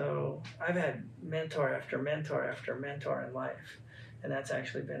 So I've had mentor after mentor after mentor in life, and that's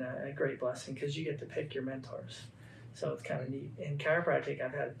actually been a great blessing because you get to pick your mentors. So it's kind of neat. In chiropractic,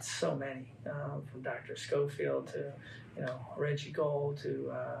 I've had so many, from Dr. Schofield to, Reggie Gold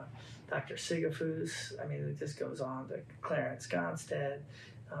to Dr. Sigafus. I mean, it just goes on to Clarence Gonstead.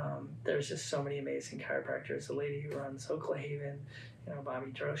 There's just so many amazing chiropractors. The lady who runs Oklahaven,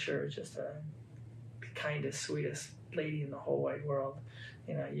 Bobby Droscher, just a kindest, sweetest lady in the whole wide world.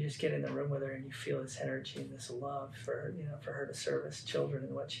 You just get in the room with her and you feel this energy and this love for her to service children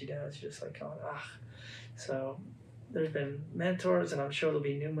and what she does. You're just like going, ah. So there's been mentors, and I'm sure there'll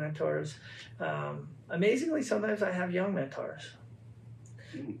be new mentors. Amazingly, sometimes I have young mentors.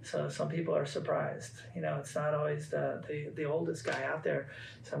 So some people are surprised. It's not always the oldest guy out there.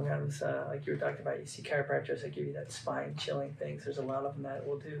 Sometimes, like you were talking about, you see chiropractors that give you that spine-chilling things. There's a lot of them that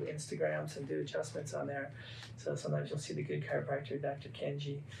will do Instagrams and do adjustments on there. So sometimes you'll see the good chiropractor, Dr.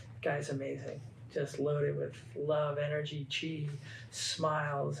 Kenji. The guy's amazing. Just loaded with love, energy, chi,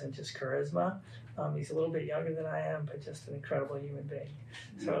 smiles, and just charisma. He's a little bit younger than I am, but just an incredible human being.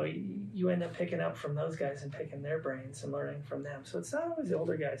 So you end up picking up from those guys and picking their brains and learning from them. So it's not always the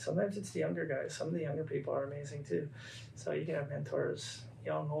older guys. Sometimes it's the younger guys. Some of the younger people are amazing too. So you can have mentors,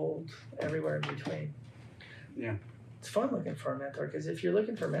 young, old, everywhere in between. Yeah. It's fun looking for a mentor, because if you're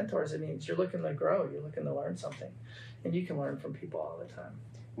looking for mentors, it means you're looking to grow. You're looking to learn something. And you can learn from people all the time.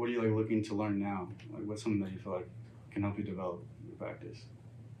 what are you like looking to learn now? Like, what's something that you feel like can help you develop your practice?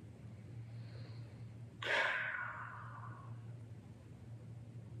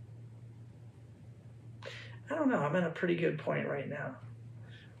 I don't know. I'm at a pretty good point right now.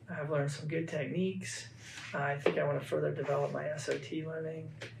 I've learned some good techniques. I think I want to further develop my SOT learning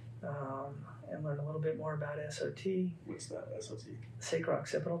and learn a little bit more about SOT. What's that, SOT?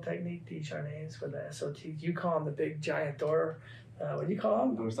 Sacro-occipital technique, DHRNAs with the SOT. You call them the big giant door. What do you call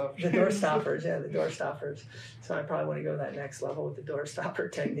them? Door stoppers. The door stoppers, yeah, the door stoppers. So I probably want to go to that next level with the door stopper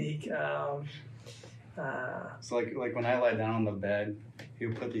technique. So like when I lie down on the bed,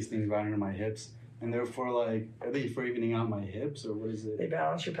 he'll put these things right under my hips. And they're for like, are they for evening out my hips or what is it? They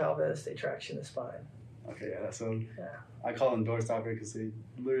balance your pelvis, they traction the spine. Okay, yeah, so Yeah. I call them door stopper because they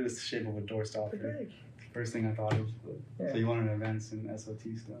literally the shape of a door stopper. They're big. First thing I thought of. Yeah. So you learn advanced in SOT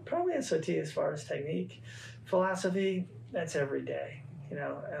stuff. Probably SOT as far as technique. Philosophy, that's every day, you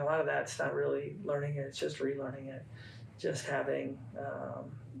know, and a lot of that's not really learning it, it's just relearning it. Just having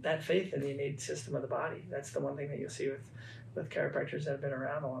that faith in the innate system of the body. That's the one thing that you'll see with chiropractors that have been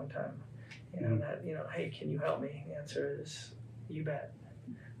around a long time. You know, that, you know, hey, can you help me? The answer is, you bet.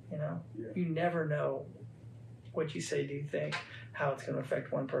 You know, you never know what you say, do you think, how it's going to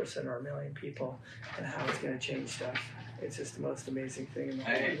affect one person or a million people, and how it's going to change stuff. It's just the most amazing thing in the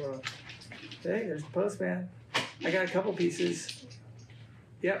whole world. Hey, there's the postman. I got a couple pieces.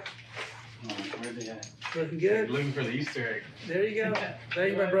 Yep. Oh, where are they at? Looking good. Looking for the Easter egg. There you go.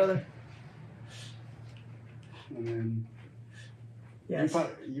 Thank you, my brother. And then Yes.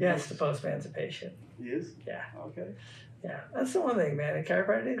 Yes, the postman's a patient. He is? Yeah. Okay. Yeah. That's the one thing, man. In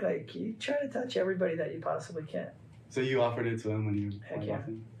chiropractic, like, you try to touch everybody that you possibly can. So you offered it to him when you Heck went yeah. off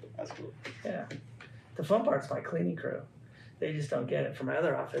him? That's cool. Yeah. The fun part's my cleaning crew. They just don't get it. From my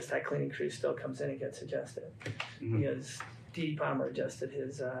other office, that cleaning crew still comes in and gets adjusted. Mm-hmm. Because D. Palmer adjusted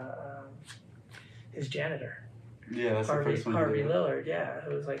his janitor. Yeah, that's the first one. Harvey Lillard, yeah,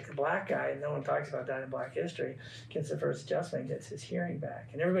 who was like the black guy, and no one talks about that in Black history, gets the first adjustment, gets his hearing back.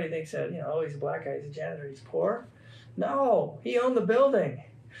 And everybody thinks that, you know, oh, he's a black guy, he's a janitor, he's poor. No, he owned the building.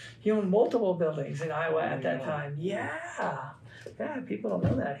 He owned multiple buildings in Iowa at that time. Yeah. Yeah, people don't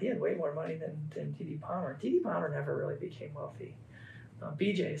know that. He had way more money than D.D. Palmer. D.D. Palmer never really became wealthy.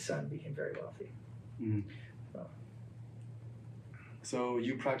 BJ's son became very wealthy. Mm-hmm. So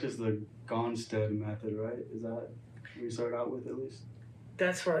you practice the Gonstead method, right? Is that what you started out with at least?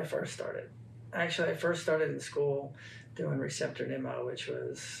 That's where I first started. Actually, I first started in school doing receptor pneumo, which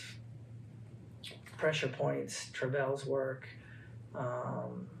was pressure points, Travell's work,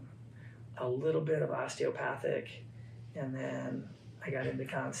 a little bit of osteopathic, and then I got into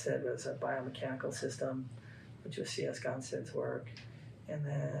Gonstead as a biomechanical system, which was C.S. Gonstead's work. And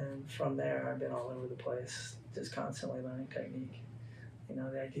then from there, I've been all over the place, just constantly learning technique. You know,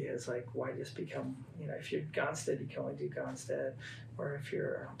 the idea is like, why just become, you know, if you're Gonstead, you can only do Gonstead. Or if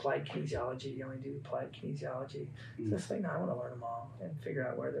you're applied kinesiology, you only do applied kinesiology. Mm-hmm. So it's like, no, I want to learn them all and figure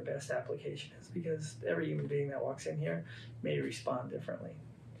out where their best application is, because every human being that walks in here may respond differently.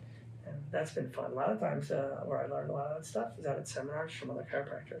 And that's been fun. A lot of times where I learned a lot of that stuff is out at seminars from other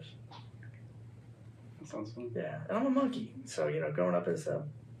chiropractors. That sounds fun. Yeah, and I'm a monkey. So, you know, growing up as the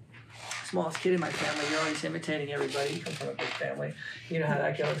smallest kid in my family, you're always imitating everybody. You come from a big family. You know how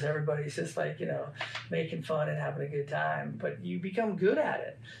that goes. Everybody's just like, you know, making fun and having a good time. But you become good at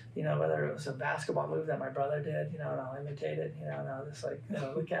it. You know, whether it was a basketball move that my brother did, you know, and I'll imitate it, you know, and I'll just like, you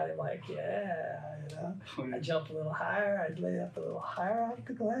know, look at him like, yeah, you know. I jump a little higher, I'd lay up a little higher off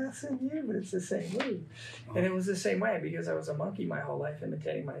the glass than you, but it's the same move. And it was the same way because I was a monkey my whole life,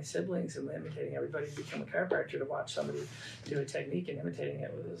 imitating my siblings and imitating everybody to become a chiropractor. To watch somebody do a technique and imitating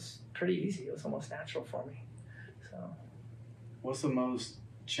it was pretty easy. It was almost natural for me. So, what's the most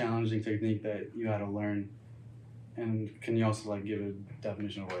challenging technique that you had to learn? And can you also like give a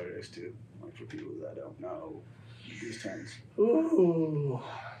definition of what it is too, like for people that don't know these terms? Ooh,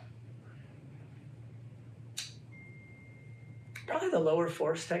 probably the lower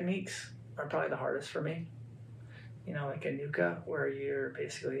force techniques are probably the hardest for me. You know, like a nuka, where you're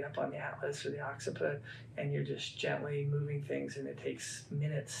basically up on the atlas or the occiput, and you're just gently moving things, and it takes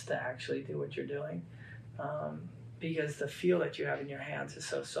minutes to actually do what you're doing, because the feel that you have in your hands is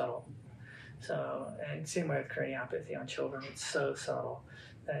so subtle. So, and same way with craniopathy on children, it's so subtle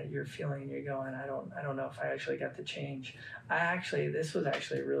that you're feeling and you're going, I don't know if I actually got the change. This was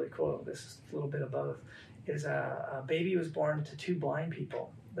actually really cool. This is a little bit of both. Is a baby was born to two blind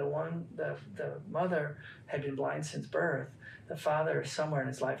people. The mother had been blind since birth. The father somewhere in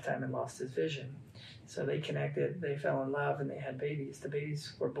his lifetime had lost his vision. So they connected, they fell in love, and they had babies. The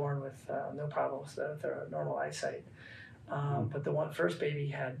babies were born with no problems, their normal eyesight. But the first baby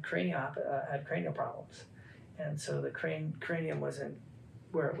had cranial problems, and so the cranium wasn't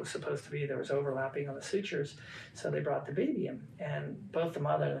where it was supposed to be. There was overlapping on the sutures, so they brought the baby in, and both the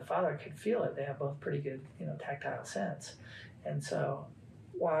mother and the father could feel it. They have both pretty good, tactile sense, and so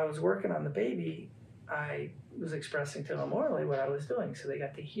while I was working on the baby, I was expressing to them orally what I was doing, so they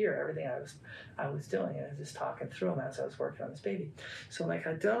got to hear everything I was doing, and I was just talking through them as I was working on this baby. So when I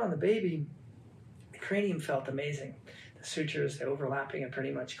got done on the baby, the cranium felt amazing. The sutures, the overlapping, had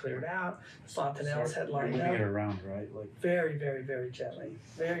pretty much cleared out. The fontanelles had lined You're up. moving it around, right? Very, very, very gently,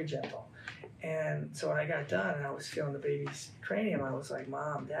 very gentle. And so when I got done and I was feeling the baby's cranium, I was like,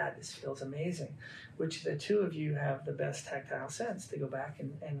 Mom, Dad, this feels amazing. Which the two of you have the best tactile sense to go back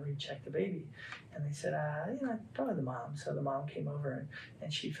and recheck the baby. And they said, probably the mom. So the mom came over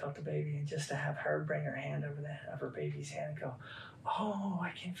and she felt the baby, and just to have her bring her hand over the head of her baby's hand and go, oh,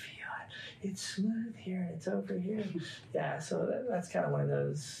 I can feel it. It's smooth here and it's over here. Yeah, so that's kind of one of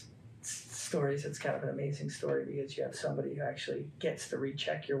those stories. It's kind of an amazing story because you have somebody who actually gets to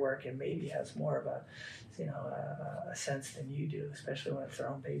recheck your work and maybe has more of a sense than you do, especially when it's their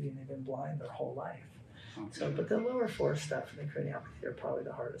own baby and they've been blind their whole life. Okay. So, but the lower four stuff and the craniopathy are probably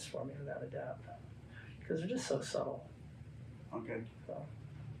the hardest for me, without a doubt, because they're just so subtle. Okay. So.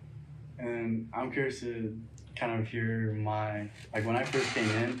 And I'm curious to kind of hear when I first came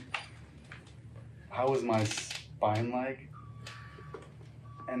in, how was my spine like?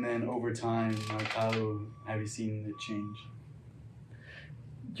 And then over time, how have you seen it change?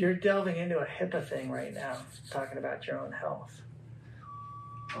 You're delving into a HIPAA thing right now, talking about your own health.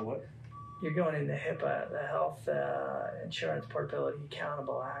 A what? You're going into HIPAA, the Health Insurance Portability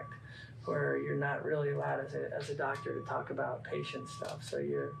Accountable Act, where you're not really allowed as a doctor to talk about patient stuff. So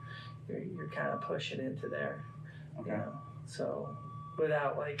you're kind of pushing into there. Okay. So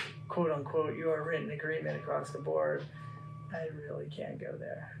without quote unquote your written agreement across the board, I really can't go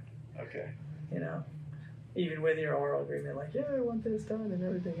there. Okay. Even with your oral agreement, I want this done and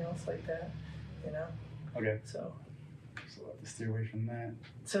everything else like that, Okay. So I'll have to steer away from that.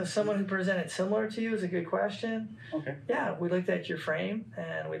 So someone who presented similar to you is a good question. Okay. Yeah, we looked at your frame,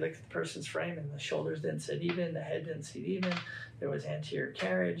 and we looked at the person's frame, and the shoulders didn't sit even, the head didn't sit even. There was anterior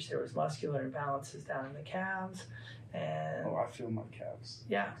carriage, there was muscular imbalances down in the calves, and I feel my calves.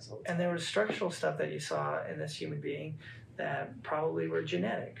 Yeah, and there was structural stuff that you saw in this human being that probably were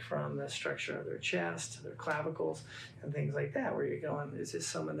genetic, from the structure of their chest, their clavicles, and things like that, where you're going, is this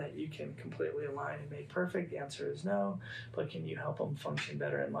someone that you can completely align and make perfect? The answer is no. But can you help them function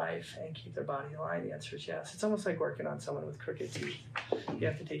better in life and keep their body aligned? The answer is yes. It's almost like working on someone with crooked teeth. You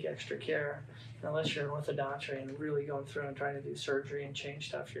have to take extra care. And unless you're in orthodontia and really going through and trying to do surgery and change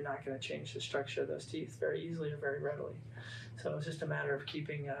stuff, you're not going to change the structure of those teeth very easily or very readily. So it's just a matter of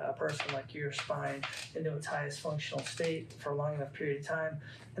keeping a person like your spine into its highest functional state for a long enough period of time,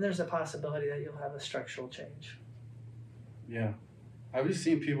 and there's a possibility that you'll have a structural change. Yeah. Have you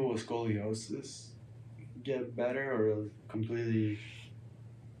seen people with scoliosis get better or completely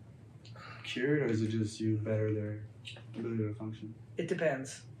cured, or is it just you better their ability to function? It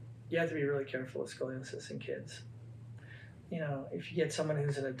depends. You have to be really careful with scoliosis in kids. If you get someone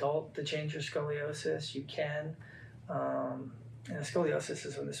who's an adult to change your scoliosis, you can. Scoliosis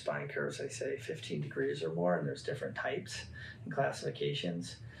is when the spine curves, they say, 15 degrees or more, and there's different types and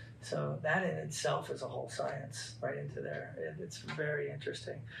classifications. So that in itself is a whole science right into there. It's very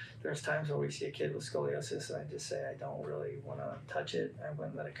interesting. There's times where we see a kid with scoliosis, and I just say, I don't really want to touch it. I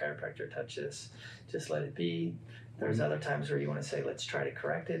wouldn't let a chiropractor touch this. Just let it be. There's other times where you want to say, let's try to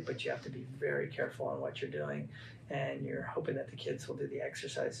correct it, but you have to be very careful on what you're doing, and you're hoping that the kids will do the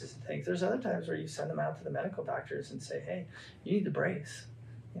exercises and things. There's other times where you send them out to the medical doctors and say, hey, you need to brace.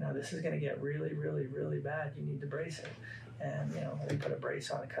 This is going to get really, really, really bad. You need to brace it. And, we put a brace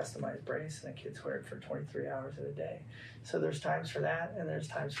on, a customized brace, and the kids wear it for 23 hours of the day. So there's times for that, and there's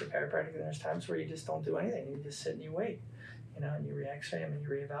times for chiropractic, and there's times where you just don't do anything. You just sit and you wait, and you re-x-ray them and you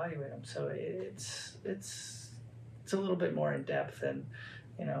reevaluate them. So it's a little bit more in depth than,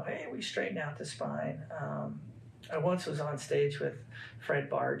 hey, we straighten out the spine. I once was on stage with Fred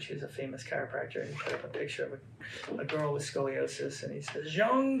Barge, who's a famous chiropractor, and he put up a picture of a girl with scoliosis, and he says,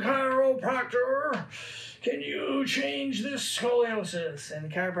 young chiropractor, can you change this scoliosis?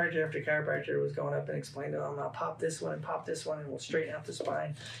 And chiropractor after chiropractor was going up and explaining to them, I'll pop this one, and we'll straighten out the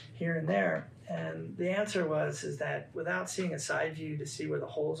spine here and there. And the answer is that without seeing a side view to see where the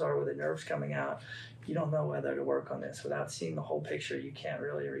holes are, where the nerve's coming out, you don't know whether to work on this. Without seeing the whole picture, you can't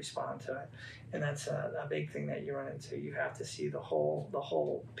really respond to it. And that's a big thing that you run into. You have to see the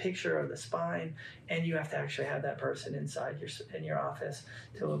whole picture of the spine, and you have to actually have that person inside in your office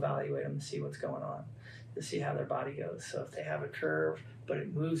to evaluate them and see what's going on. to see how their body goes. So if they have a curve, but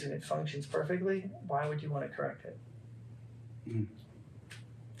it moves and it functions perfectly, why would you want to correct it? Mm.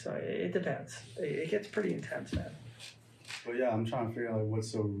 So it depends. It gets pretty intense, man. But yeah, I'm trying to figure out like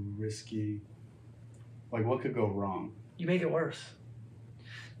what's so risky. Like what could go wrong? You make it worse.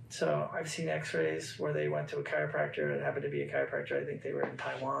 So I've seen x-rays where they went to a chiropractor. It happened to be a chiropractor. I think they were in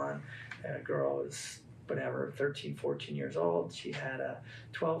Taiwan. And a girl was, whatever, 13, 14 years old. She had a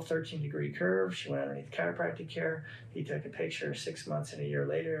 12, 13 degree curve. She went underneath chiropractic care. He took a picture 6 months and a year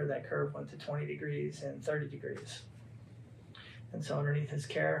later. That curve went to 20 degrees and 30 degrees. And so underneath his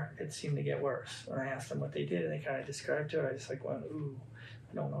care, it seemed to get worse. When I asked them what they did and they kind of described to it, I just like went, ooh,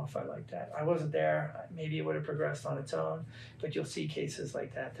 I don't know if I like that. I wasn't there. Maybe it would have progressed on its own, but you'll see cases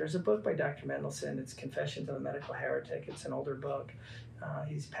like that. There's a book by Dr. Mendelsohn. It's Confessions of a Medical Heretic. It's an older book.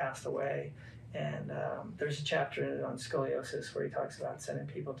 He's passed away. And there's a chapter in it on scoliosis where he talks about sending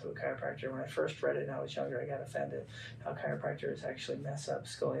people to a chiropractor. When I first read it and I was younger, I got offended how chiropractors actually mess up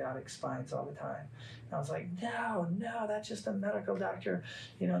scoliotic spines all the time. And I was like, no, that's just a medical doctor,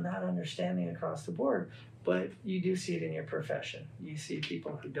 not understanding across the board. But you do see it in your profession. You see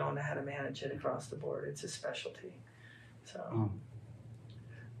people who don't know how to manage it across the board. It's a specialty. So.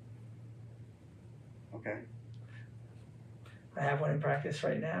 Okay. I have one in practice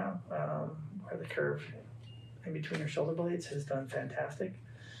right now where the curve in between her shoulder blades has done fantastic.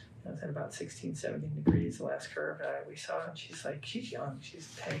 It's at about 16, 17 degrees, the last curve we saw. And she's young.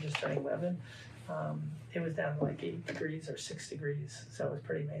 She's 10, just turning 11. It was down to like 8 degrees or 6 degrees. So it was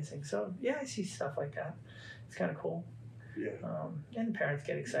pretty amazing. So yeah, I see stuff like that. It's kind of cool. Yeah. And the parents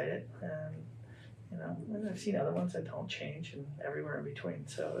get excited. And, and I've seen other ones that don't change and everywhere in between.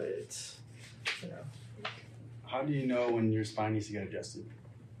 So it's, How do you know when your spine needs to get adjusted?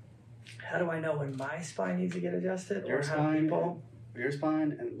 How do I know when my spine needs to get adjusted? Your spine,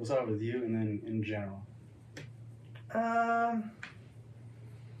 and we'll start with you, and then in general.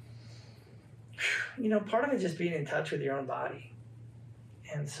 Part of it is just being in touch with your own body.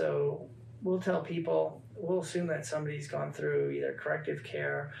 And so we'll tell people, we'll assume that somebody's gone through either corrective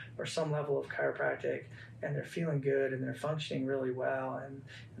care or some level of chiropractic, and they're feeling good and they're functioning really well, and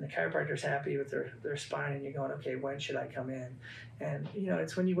the chiropractor's happy with their spine, and you're going, okay, when should I come in? And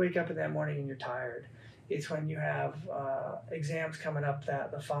it's when you wake up in that morning and you're tired. It's when you have exams coming up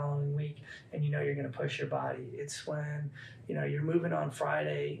the following week and you're going to push your body. It's when you're moving on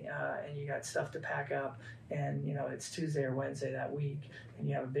Friday and you got stuff to pack up, and it's Tuesday or Wednesday that week and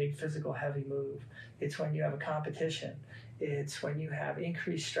you have a big physical heavy move. It's when you have a competition. It's when you have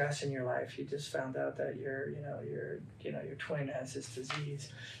increased stress in your life. You just found out that your twin has this disease,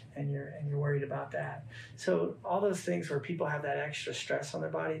 and you're worried about that. So all those things where people have that extra stress on their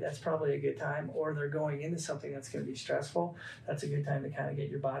body, that's probably a good time. Or they're going into something that's going to be stressful. That's a good time to kind of get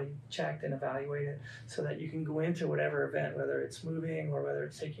your body checked and evaluated, so that you can go into whatever event, whether it's moving or whether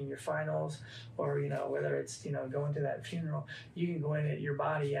it's taking your finals, or whether it's going to that funeral. You can go in at your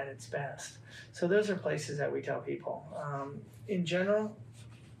body at its best. So those are places that we tell people. In general,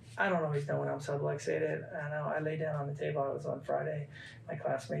 I don't always know when I'm subluxated. I know I lay down on the table. I was on Friday. My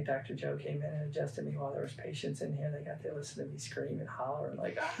classmate, Dr. Joe, came in and adjusted me while there was patients in here. They got to listen to me scream and holler and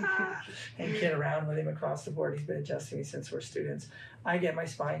and kid around with him across the board. He's been adjusting me since we're students. I get my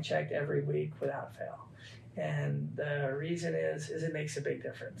spine checked every week without fail. And the reason is it makes a big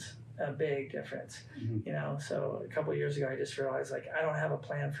difference. A big difference. Mm-hmm. So a couple of years ago, I just realized I don't have a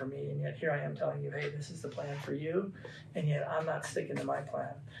plan for me, and yet here I am telling you, hey, this is the plan for you, and yet I'm not sticking to my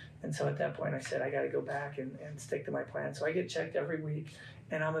plan. And so at that point I said, I got to go back and stick to my plan. So I get checked every week,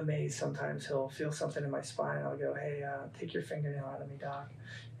 and I'm amazed. Sometimes he'll feel something in my spine, and I'll go, hey, take your fingernail out of me, doc.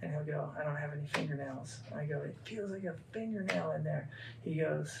 And he'll go, I don't have any fingernails. I go, it feels like a fingernail in there. He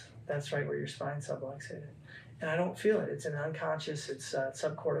goes, that's right where your spine's subluxated. And I don't feel it. It's an unconscious, it's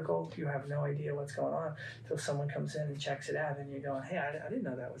subcortical. You have no idea what's going on until someone comes in and checks it out, and you're going, hey, I didn't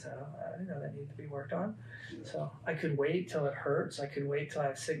know that was out. I didn't know that needed to be worked on. So I could wait till it hurts. I could wait till I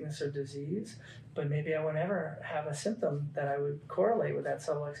have sickness or disease, but maybe I would never have a symptom that I would correlate with that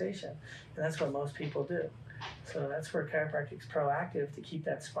subluxation. And that's what most people do. So that's where chiropractic is proactive, to keep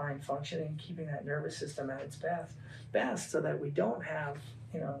that spine functioning, keeping that nervous system at its best, so that we don't have,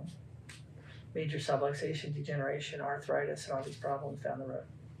 major subluxation, degeneration, arthritis, and all these problems down the road.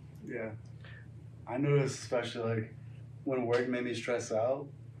 Yeah. I noticed, especially when work made me stress out,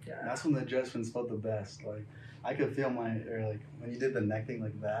 that's when the adjustments felt the best. I could feel when you did the neck thing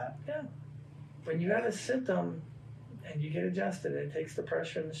like that. Yeah. When you have a symptom and you get adjusted, it takes the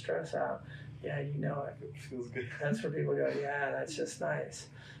pressure and the stress out. Yeah, it. It feels good. That's where people go, yeah, that's just nice.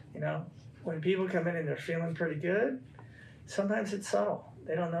 When people come in and they're feeling pretty good, sometimes it's subtle.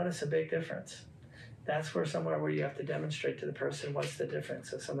 They don't notice a big difference. that's somewhere where you have to demonstrate to the person what's the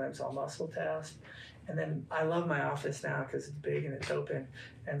difference. So sometimes I'll muscle test. And then I love my office now because it's big and it's open.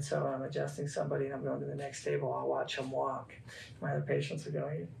 And so I'm adjusting somebody and I'm going to the next table. I'll watch them walk. My other patients are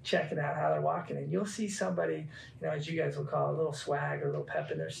going, checking out how they're walking. And you'll see somebody, as you guys will call it, a little swag or a little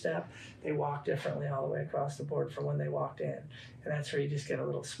pep in their step. They walk differently all the way across the board from when they walked in. And that's where you just get a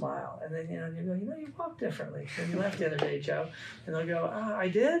little smile. And then, you go, you walk differently when you left the other day, Joe. And they'll go, oh, I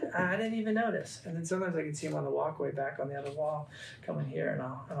did? I didn't even notice. And then sometimes I can see them on the walkway back on the other wall coming here, and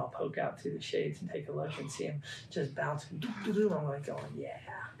I'll poke out through the shades and take a look and see them just bouncing. I'm like going, yeah.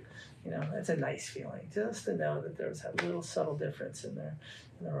 That's a nice feeling, just to know that there's that little subtle difference in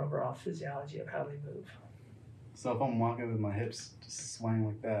their overall physiology of how they move. So if I'm walking with my hips just swaying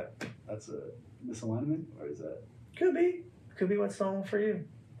like that, that's a misalignment, or is that? Could be what's normal for you.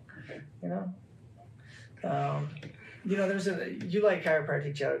 Okay. You like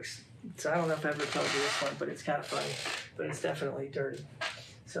chiropractic jokes, so I don't know if I ever told you this one, but it's kind of funny, but it's definitely dirty.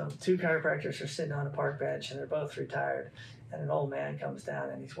 So 2 chiropractors are sitting on a park bench and they're both retired, and an old man comes down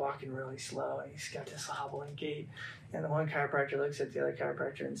and he's walking really slow and he's got this hobbling gait, and the one chiropractor looks at the other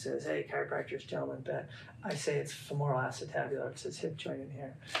chiropractor and says, hey, chiropractors, gentlemen, bet I say it's femoral acetabular, it's his hip joint in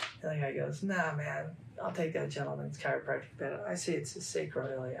here. And the guy goes, nah, man, I'll take that gentleman's chiropractic bet. I say it's his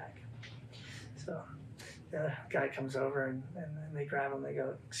sacroiliac. So the other guy comes over and they grab him. They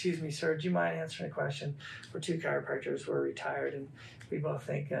go, excuse me, sir, do you mind answering a question? We're 2 chiropractors. We're retired, and we both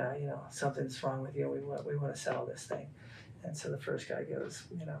think, something's wrong with you. We want to settle this thing. And so the first guy goes,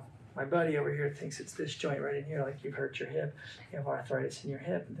 my buddy over here thinks it's this joint right in here, like you've hurt your hip, you have arthritis in your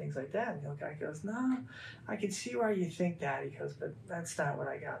hip and things like that. And the other guy goes, no, I can see why you think that. He goes, but that's not what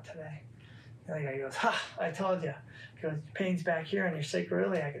I got today. The other guy goes, I told you. He goes, pain's back here on your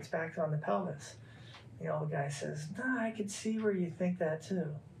sacroiliac, it's back on the pelvis. The old guy says, no, I can see where you think that too.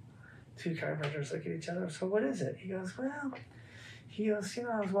 2 chiropractors look at each other. So what is it? He goes,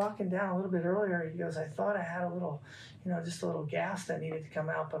 I was walking down a little bit earlier. He goes, I thought I had a little, just a little gas that needed to come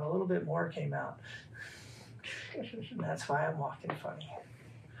out, but a little bit more came out. And that's why I'm walking funny.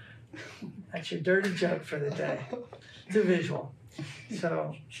 That's your dirty joke for the day. It's a visual.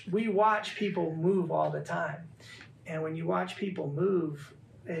 So we watch people move all the time. And when you watch people move,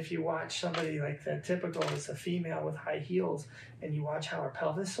 if you watch somebody like the typical is a female with high heels and you watch how her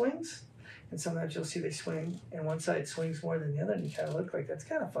pelvis swings, and sometimes you'll see they swing and one side swings more than the other and you kind of look like that's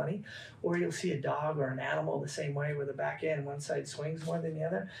kind of funny. Or you'll see a dog or an animal the same way with the back end, one side swings more than the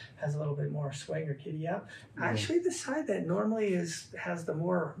other, has a little bit more swing or giddy up. Actually, the side that normally has the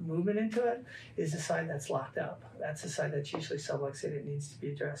more movement into it is the side that's locked up. That's the side that's usually subluxated, needs to be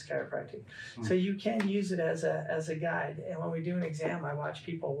addressed chiropractic. So you can use it as a guide. And when we do an exam, I watch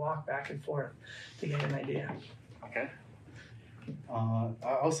people walk back and forth to get an idea. Okay.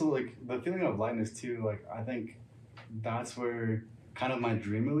 I also like the feeling of lightness too. Like I think that's where kind of my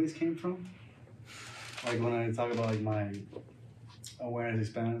dream release came from. Like when I talk about like my awareness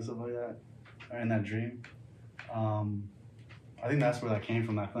expanding and stuff like that, or in that dream, I think that's where that came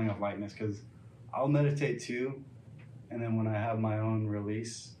from. That feeling of lightness, because I'll meditate too, and then when I have my own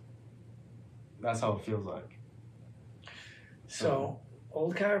release, that's how it feels like. So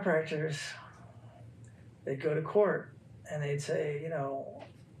old chiropractors, they'd go to court. And they'd say,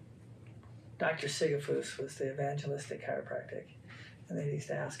 Dr. Sigafus was the evangelistic chiropractic. And they used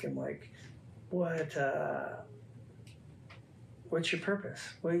to ask him, like, what's your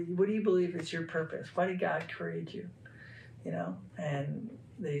purpose? What do you believe is your purpose? Why did God create you? And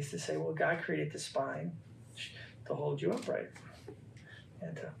they used to say, well, God created the spine to hold you upright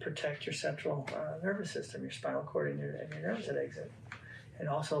and to protect your central nervous system, your spinal cord and your nerves that exit. It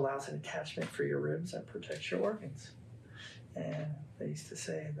also allows an attachment for your ribs that protects your organs. And they used to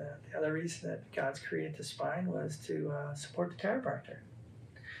say that the other reason that God's created the spine was to support the chiropractor,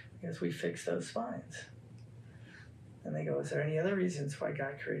 because we fix those spines. And they go, is there any other reasons why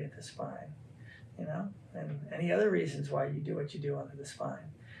God created the spine? And any other reasons why you do what you do under the spine?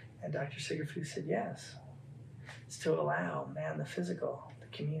 And Dr. Sigafus said, yes. It's to allow man, the physical, to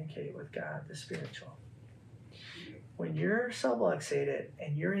communicate with God, the spiritual. When you're subluxated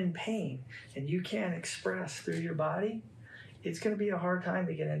and you're in pain and you can't express through your body, it's going to be a hard time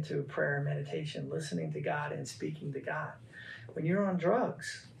to get into prayer and meditation, listening to God and speaking to God. When you're on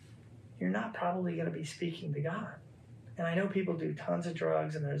drugs, you're not probably going to be speaking to God. And I know people do tons of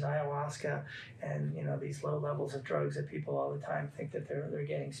drugs, and there's ayahuasca and these low levels of drugs that people all the time think that they're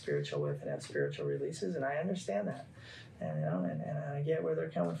getting spiritual with and have spiritual releases, and I understand that, and I get where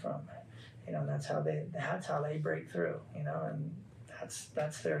they're coming from. That's how they break through. And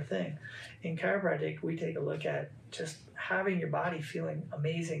that's their thing. In chiropractic, we take a look at just having your body feeling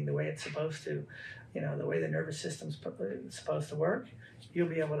amazing the way it's supposed to, the way the nervous system's supposed to work, you'll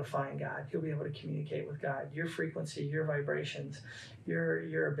be able to find God. You'll be able to communicate with God. Your frequency, your vibrations,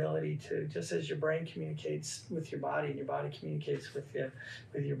 your ability to, just as your brain communicates with your body and your body communicates with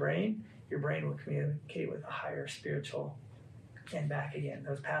your brain will communicate with a higher spiritual and back again.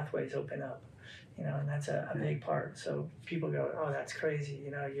 Those pathways open up. And that's a big part. So people go, oh, that's crazy.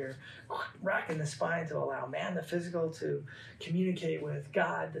 You're rocking the spine to allow man, the physical, to communicate with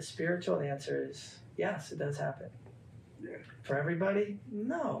God, the spiritual. The answer is yes, it does happen. Yeah. For everybody,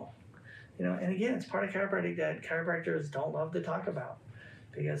 no. And again, it's part of chiropractic that chiropractors don't love to talk about,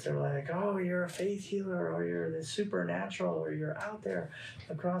 because they're like, oh, you're a faith healer, or you're the supernatural, or you're out there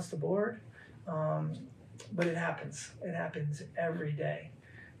across the board. But it happens. It happens every day.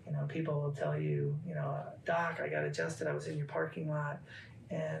 People will tell you, Doc, I got adjusted. I was in your parking lot,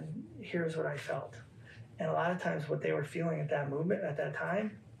 and here's what I felt. And a lot of times what they were feeling at that movement, at that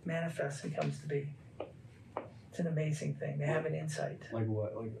time, manifests and comes to be. It's an amazing thing. They have an insight. Like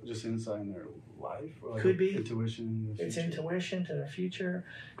what? Like just insight in their life? Or like could be. Intuition? It's intuition to the future.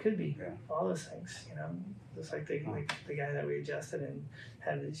 Could be. Yeah. All those things, Just like the guy that we adjusted and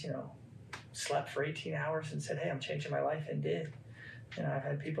had his, slept for 18 hours and said, hey, I'm changing my life, and did. I've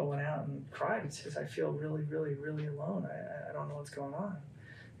had people went out and cried and says, I feel really, really, really alone. I don't know what's going on.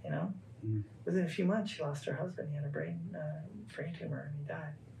 Within a few months, she lost her husband. He had a brain tumor, and he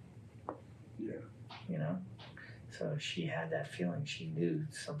died. Yeah. So she had that feeling. She knew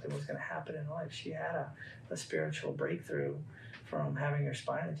something was going to happen in life. She had a spiritual breakthrough from having her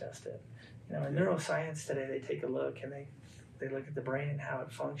spine adjusted. In neuroscience today, they take a look and they look at the brain and how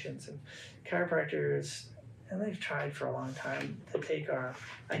it functions. And chiropractors, and they've tried for a long time to take our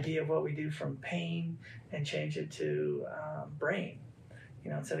idea of what we do from pain and change it to brain.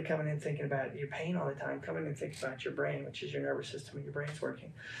 Instead of coming in thinking about your pain all the time, come in and think about your brain, which is your nervous system, and your brain's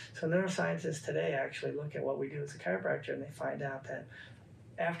working. So neuroscientists today actually look at what we do as a chiropractor, and they find out that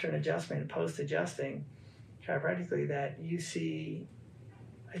after an adjustment and post-adjusting chiropractically, that you see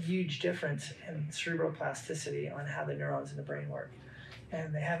a huge difference in cerebral plasticity on how the neurons in the brain work.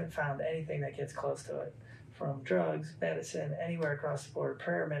 And they haven't found anything that gets close to it, from drugs, medicine, anywhere across the board,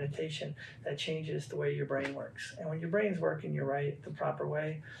 prayer, meditation, that changes the way your brain works. And when your brain's working, you're right, the proper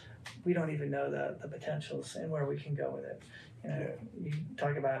way, we don't even know the potentials and where we can go with it. You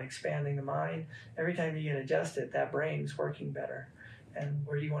talk about expanding the mind. Every time you get adjusted, that brain's working better. And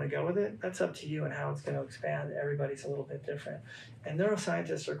where you want to go with it, that's up to you and how it's going to expand. Everybody's a little bit different. And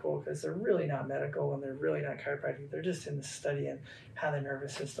neuroscientists are cool because they're really not medical and they're really not chiropractic. They're just in the studying how the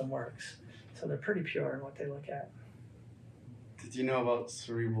nervous system works. So they're pretty pure in what they look at. Did you know about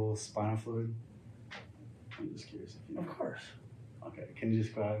cerebral spinal fluid? I'm just curious if you know. Of course. Okay, can you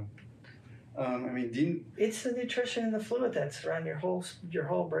describe? It's the nutrition in the fluid that's around your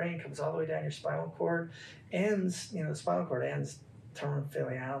whole brain, comes all the way down your spinal cord, ends. The spinal cord ends terminal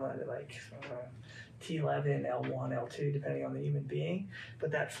filioma, like T11, L1, L2, depending on the human being.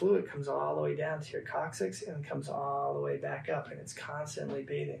 But that fluid comes all the way down to your coccyx and comes all the way back up, and it's constantly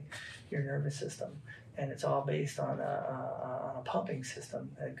bathing your nervous system. And it's all based on a pumping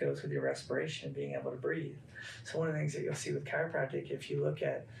system that goes with your respiration and being able to breathe. So one of the things that you'll see with chiropractic, if you look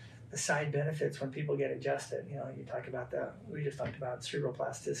at the side benefits when people get adjusted, you talk about we just talked about cerebral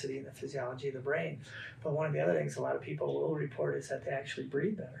plasticity and the physiology of the brain. But one of the other things a lot of people will report is that they actually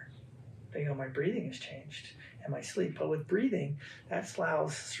breathe better. They go, my breathing has changed and my sleep. But with breathing, that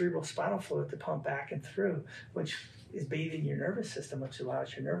allows cerebral spinal fluid to pump back and through, which is bathing your nervous system, which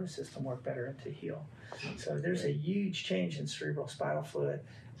allows your nervous system work better and to heal. So there's a huge change in cerebral spinal fluid.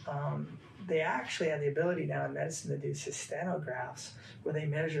 They actually have the ability now in medicine to do cystanographs where they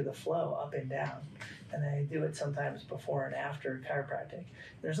measure the flow up and down. And they do it sometimes before and after chiropractic.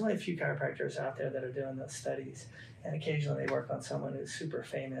 There's only a few chiropractors out there that are doing those studies. And occasionally they work on someone who's super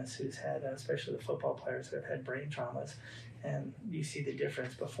famous, who's had, especially the football players that have had brain traumas. And you see the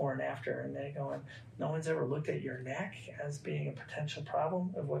difference before and after. And they're going, no one's ever looked at your neck as being a potential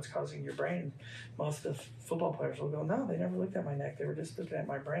problem of what's causing your brain. Most of the football players will go, no, they never looked at my neck. They were just looking at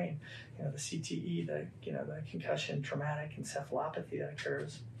my brain. The CTE, the concussion, traumatic encephalopathy that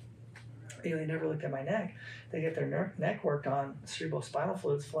occurs. They never looked at my neck. They get their neck worked on, cerebral spinal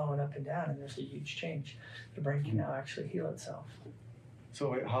fluid's flowing up and down, and there's a huge change. The brain can now actually heal itself.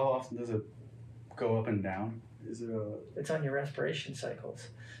 So wait, how often does it go up and down? It's on your respiration cycles.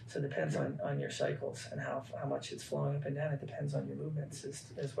 So it depends on your cycles and how much it's flowing up and down. It depends on your movements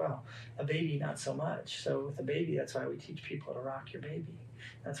as well. A baby, not so much. So with a baby, that's why we teach people to rock your baby.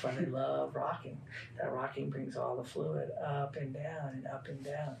 That's why they love rocking. That rocking brings all the fluid up and down and up and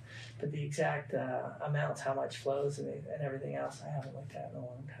down. But the exact amounts, how much flows and everything else, I haven't looked at in a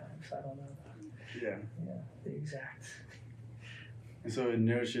long time, so I don't know. Yeah. Yeah, the exact. And so it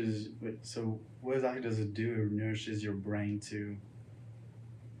nourishes. So what exactly does it do? It nourishes your brain to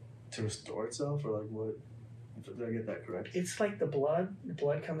restore itself, or like what? Did I get that correct? It's like the blood. The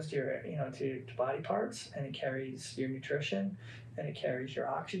blood comes to your, to your body parts, and it carries your nutrition, and it carries your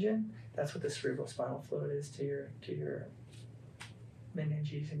oxygen. That's what the cerebral spinal fluid is to your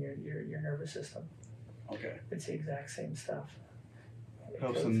meninges and your nervous system. Okay. It's the exact same stuff. It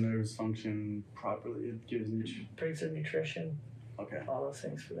helps the nerves function properly. It gives brings in nutrition. Okay. All those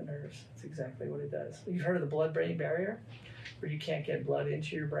things for the nerves. That's exactly what it does. You've heard of the blood-brain barrier, where you can't get blood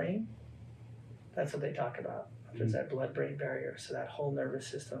into your brain? That's what they talk about. There's that blood-brain barrier. So that whole nervous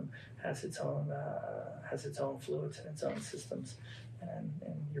system has its own fluids and its own systems, and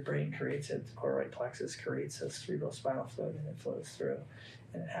your brain creates it. The choroid plexus creates a cerebral spinal fluid, and it flows through,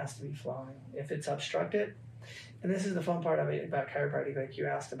 and it has to be flowing. If it's obstructed, and this is the fun part of it about chiropractic, like you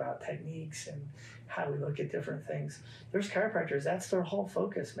asked about techniques and how we look at different things. There's chiropractors, that's their whole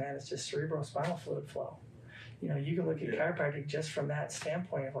focus, man. It's just cerebral spinal fluid flow. You can look at chiropractic just from that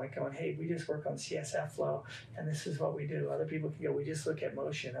standpoint of like going, hey, we just work on CSF flow, and this is what we do. Other people can go, we just look at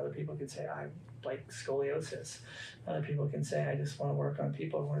motion. Other people can say, I like scoliosis. Other people can say, I just want to work on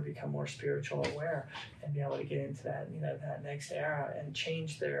people who want to become more spiritual aware and be able to get into that, that next era and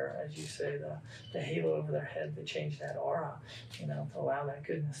change their, as you say, the halo over their head, to change that aura, to allow that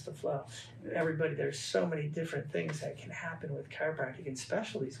goodness to flow. Everybody, there's so many different things that can happen with chiropractic, and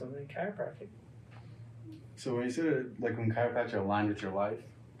specialties within chiropractic. So when you said like when chiropractic aligned with your life,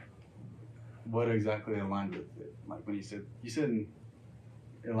 what exactly aligned with it? Like when you said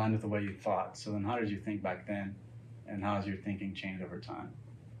it aligned with the way you thought. So then how did you think back then, and how has your thinking changed over time?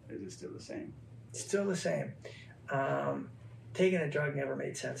 Is it still the same? Still the same. Taking a drug never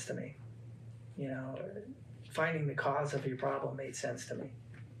made sense to me. Finding the cause of your problem made sense to me.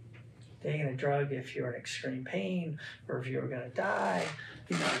 Taking a drug if you're in extreme pain or if you were going to die,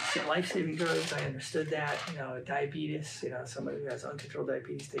 life-saving drugs, I understood that. Diabetes, somebody who has uncontrolled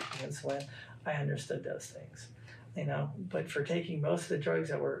diabetes taking insulin, I understood those things. But for taking most of the drugs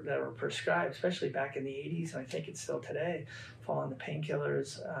that were prescribed, especially back in the 80s, and I think it's still today, fall into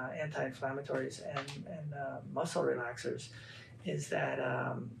painkillers, anti-inflammatories, and muscle relaxers, is that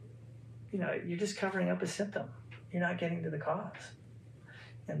you're just covering up a symptom. You're not getting to the cause.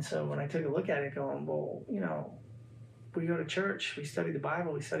 And so when I took a look at it, going, well, we go to church, we study the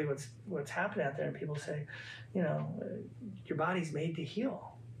Bible, we study what's happening out there, and people say, your body's made to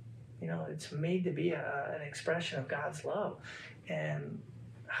heal. It's made to be an expression of God's love. And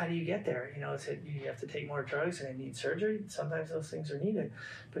how do you get there? Is it you have to take more drugs and it needs surgery? Sometimes those things are needed.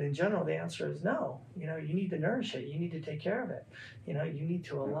 But in general, the answer is no. You need to nourish it. You need to take care of it. You need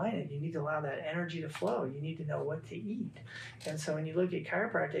to align it. You need to allow that energy to flow. You need to know what to eat. And so when you look at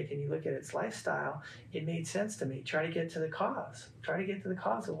chiropractic and you look at its lifestyle, it made sense to me. Try to get to the cause. Try to get to the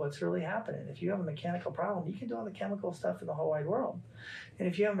cause of what's really happening. If you have a mechanical problem, you can do all the chemical stuff in the whole wide world. And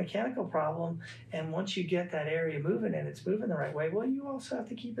if you have a mechanical problem, and once you get that area moving and it's moving the right way, well, you also have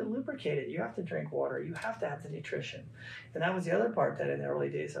to keep it lubricated. You have to drink water. You have to have the nutrition. And that was the other part that in the early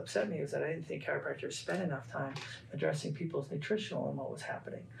days upset me, was that I didn't think chiropractors spent enough time addressing people's nutritional and what was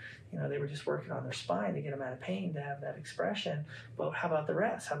happening. They were just working on their spine to get them out of pain, to have that expression. But how about the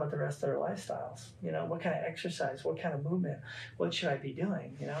rest? How about the rest of their lifestyles? What kind of exercise? What kind of movement? What should I be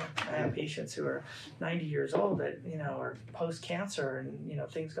doing? I have patients who are 90 years old that, are post-cancer and,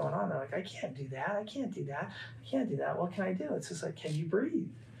 things going on. They're like, I can't do that. I can't do that. I can't do that. What can I do? It's just like, can you breathe?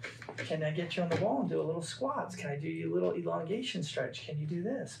 Can I get you on the wall and do a little squats? Can I do you a little elongation stretch? Can you do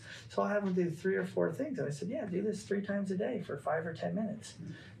this? So I'll have them do 3 or 4 things. And I said, yeah, do this 3 times a day for 5 or 10 minutes.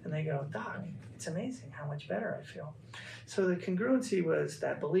 And they go, Doc, it's amazing how much better I feel. So the congruency was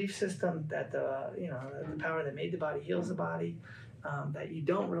that belief system that the power that made the body heals the body, that you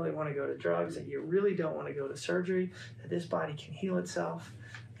don't really want to go to drugs, that you really don't want to go to surgery, that this body can heal itself.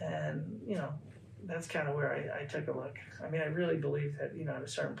 And, that's kind of where I took a look. I mean, I really believe that, at a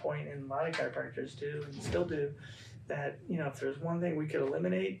certain point, and a lot of chiropractors do and still do, that, if there's one thing we could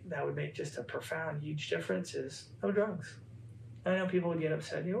eliminate that would make just a profound, huge difference, is no drugs. I know people would get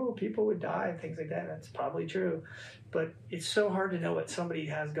upset, people would die and things like that. That's probably true. But it's so hard to know what somebody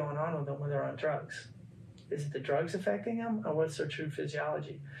has going on with them when they're on drugs. Is it the drugs affecting them, or what's their true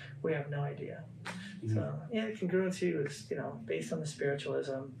physiology? We have no idea. Mm-hmm. So, the congruency was, based on the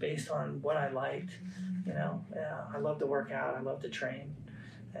spiritualism, based on what I liked. I love to work out, I love to train.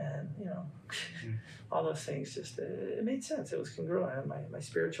 And, all those things just, it made sense. It was congruent. My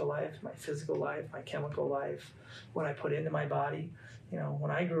spiritual life, my physical life, my chemical life, what I put into my body. When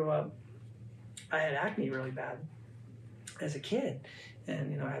I grew up, I had acne really bad. as a kid.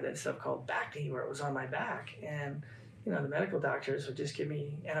 And, I had that stuff called back knee where it was on my back. And, the medical doctors would just give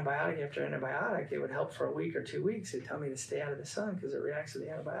me antibiotic after antibiotic. It would help for a week or 2 weeks. They'd tell me to stay out of the sun because it reacts to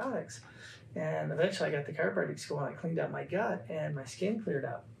the antibiotics. And eventually I got to chiropractic school and I cleaned out my gut and my skin cleared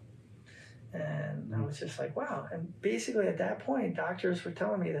up. And I was just like, wow. And basically at that point, doctors were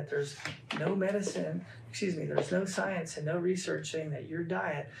telling me that there's no there's no science and no research saying that your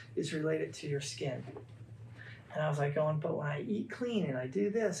diet is related to your skin. And I was like but when I eat clean and I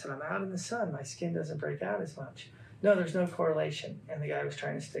do this and I'm out in the sun, my skin doesn't break out as much. No, there's no correlation. And the guy was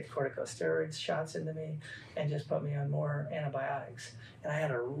trying to stick corticosteroids shots into me and just put me on more antibiotics. And I had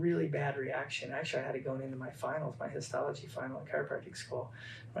a really bad reaction. Actually, I had to go into my finals, my histology final in chiropractic school,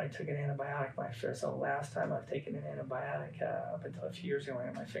 when I took an antibiotic. The last time I've taken an antibiotic up until a few years ago, I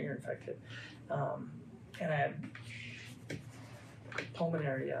got my finger infected. And I had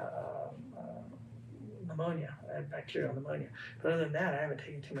pulmonary pneumonia. I had bacterial pneumonia. But other than that, I haven't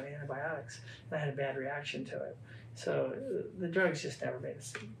taken too many antibiotics. And I had a bad reaction to it. So the drugs just never made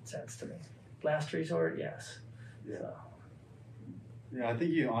sense to me. Last resort, yes. Yeah. So. Yeah, I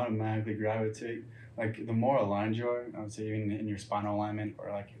think you automatically gravitate. Like, the more aligned you are, I would say even in your spinal alignment,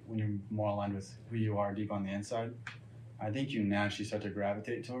 or like when you're more aligned with who you are deep on the inside, I think you naturally start to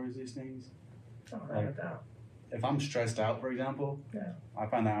gravitate towards these things. Oh, like, doubt. If I'm stressed out, for example, I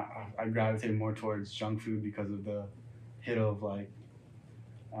find that I gravitate more towards junk food because of the hit of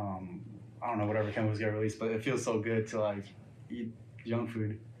I don't know, whatever chemicals get released, but it feels so good to like eat junk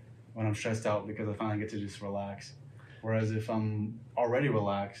food when I'm stressed out because I finally get to just relax. Whereas if I'm already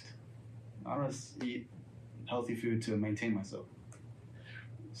relaxed, I'll just eat healthy food to maintain myself.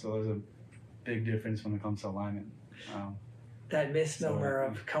 So there's a big difference when it comes to alignment. That misnomer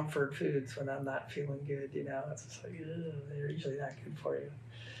of comfort foods when I'm not feeling good, it's just like, they're usually not good for you.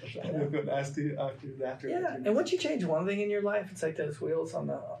 Yeah, and once you change one thing in your life, it's like those wheels on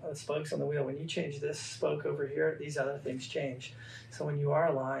the spokes on the wheel. When you change this spoke over here, these other things change. So when you are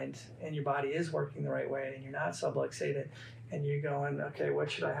aligned and your body is working the right way and you're not subluxated and you're going, okay,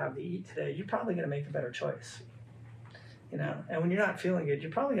 what should I have to eat today? You're probably going to make a better choice. And when you're not feeling good,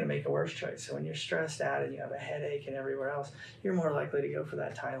 you're probably going to make a worse choice. So when you're stressed out and you have a headache and everywhere else, you're more likely to go for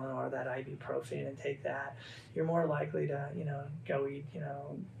that Tylenol or that ibuprofen and take that. You're more likely to, go eat,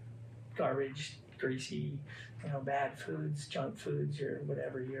 garbage, greasy, bad foods, junk foods, your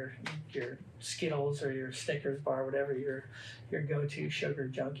whatever, your Skittles or your Snickers bar, whatever your go-to sugar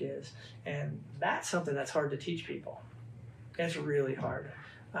junk is. And that's something that's hard to teach people. It's really hard.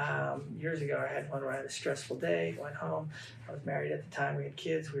 Years ago, I had one where I had a stressful day, went home. I was married at the time. We had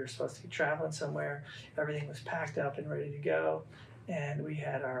kids. We were supposed to be traveling somewhere. Everything was packed up and ready to go. And we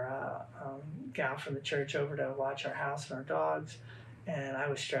had our gal from the church over to watch our house and our dogs. And I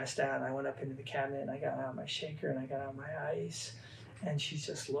was stressed out. And I went up into the cabinet and I got out my shaker and I got out my ice. And she's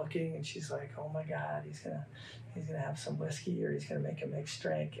just looking and she's like, oh my God, he's gonna have some whiskey or he's gonna make a mixed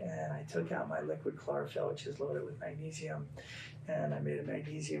drink. And I took out my liquid chlorophyll, which is loaded with magnesium. And I made a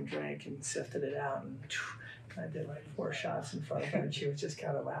magnesium drink and sifted it out, and I did like 4 shots in front of her, and she was just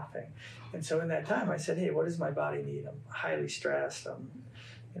kind of laughing. And so in that time, I said, hey, what does my body need? I'm highly stressed. I'm,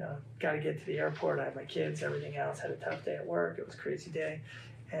 got to get to the airport. I have my kids, everything else. Had a tough day at work. It was a crazy day.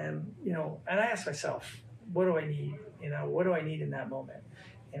 And, and I asked myself, what do I need? What do I need in that moment?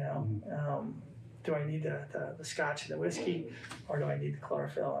 Do I need the scotch and the whiskey, or do I need the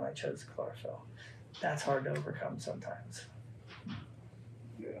chlorophyll? And I chose the chlorophyll. That's hard to overcome sometimes.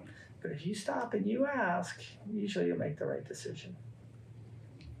 Yeah. But if you stop and you ask, usually you'll make the right decision.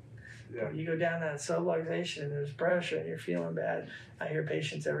 Yeah. When you go down that subluxation and there's pressure and you're feeling bad, I hear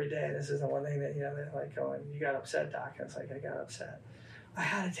patients every day, and this isn't one thing that, they're like going, you got upset, doc. And it's like, I got upset. I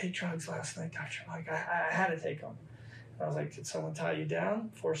had to take drugs last night, Dr. Mike. I had to take them. And I was like, did someone tie you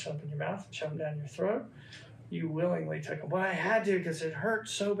down, force them up in your mouth, and shove them down your throat? You willingly took them. Well, I had to because it hurt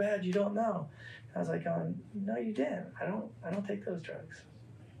so bad you don't know. And I was like, no, you didn't. I don't take those drugs.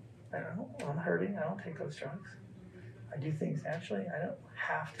 I'm hurting. I don't take those drugs. I do things naturally. I don't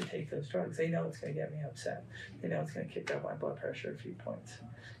have to take those drugs. They know it's going to get me upset. They know it's going to kick up my blood pressure a few points.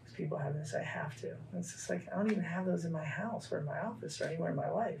 Because people have this, I have to. And it's just like, I don't even have those in my house or in my office or anywhere in my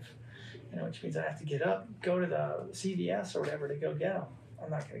life. Which means I have to get up, go to the CVS or whatever to go get them. I'm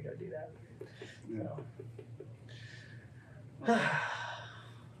not going to go do that. Yeah.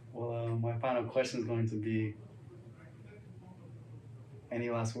 Well, my final question is going to be, any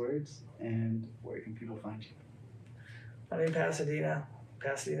last words, and where can people find you? I'm in Pasadena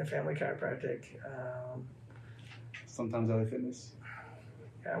Family Chiropractic. Sometimes LA Fitness.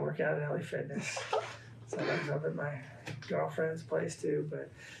 Yeah, I work out at LA Fitness. Sometimes up at my girlfriend's place too,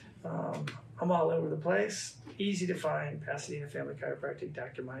 but I'm all over the place. Easy to find. Pasadena Family Chiropractic,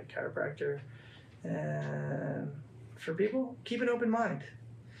 Dr. Mike Chiropractor. And for people, keep an open mind.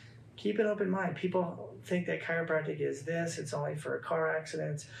 Keep an open mind. People think that chiropractic is this. It's only for car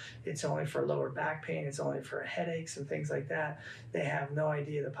accidents. It's only for lower back pain. It's only for headaches and things like that. They have no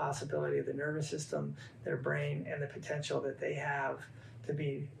idea the possibility of the nervous system, their brain, and the potential that they have to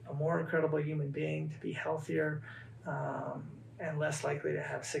be a more incredible human being, to be healthier, and less likely to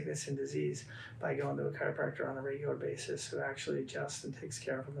have sickness and disease by going to a chiropractor on a regular basis who actually adjusts and takes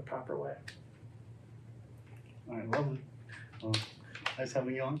care of them the proper way. All right, lovely. Well, nice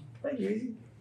having you on. Thank you.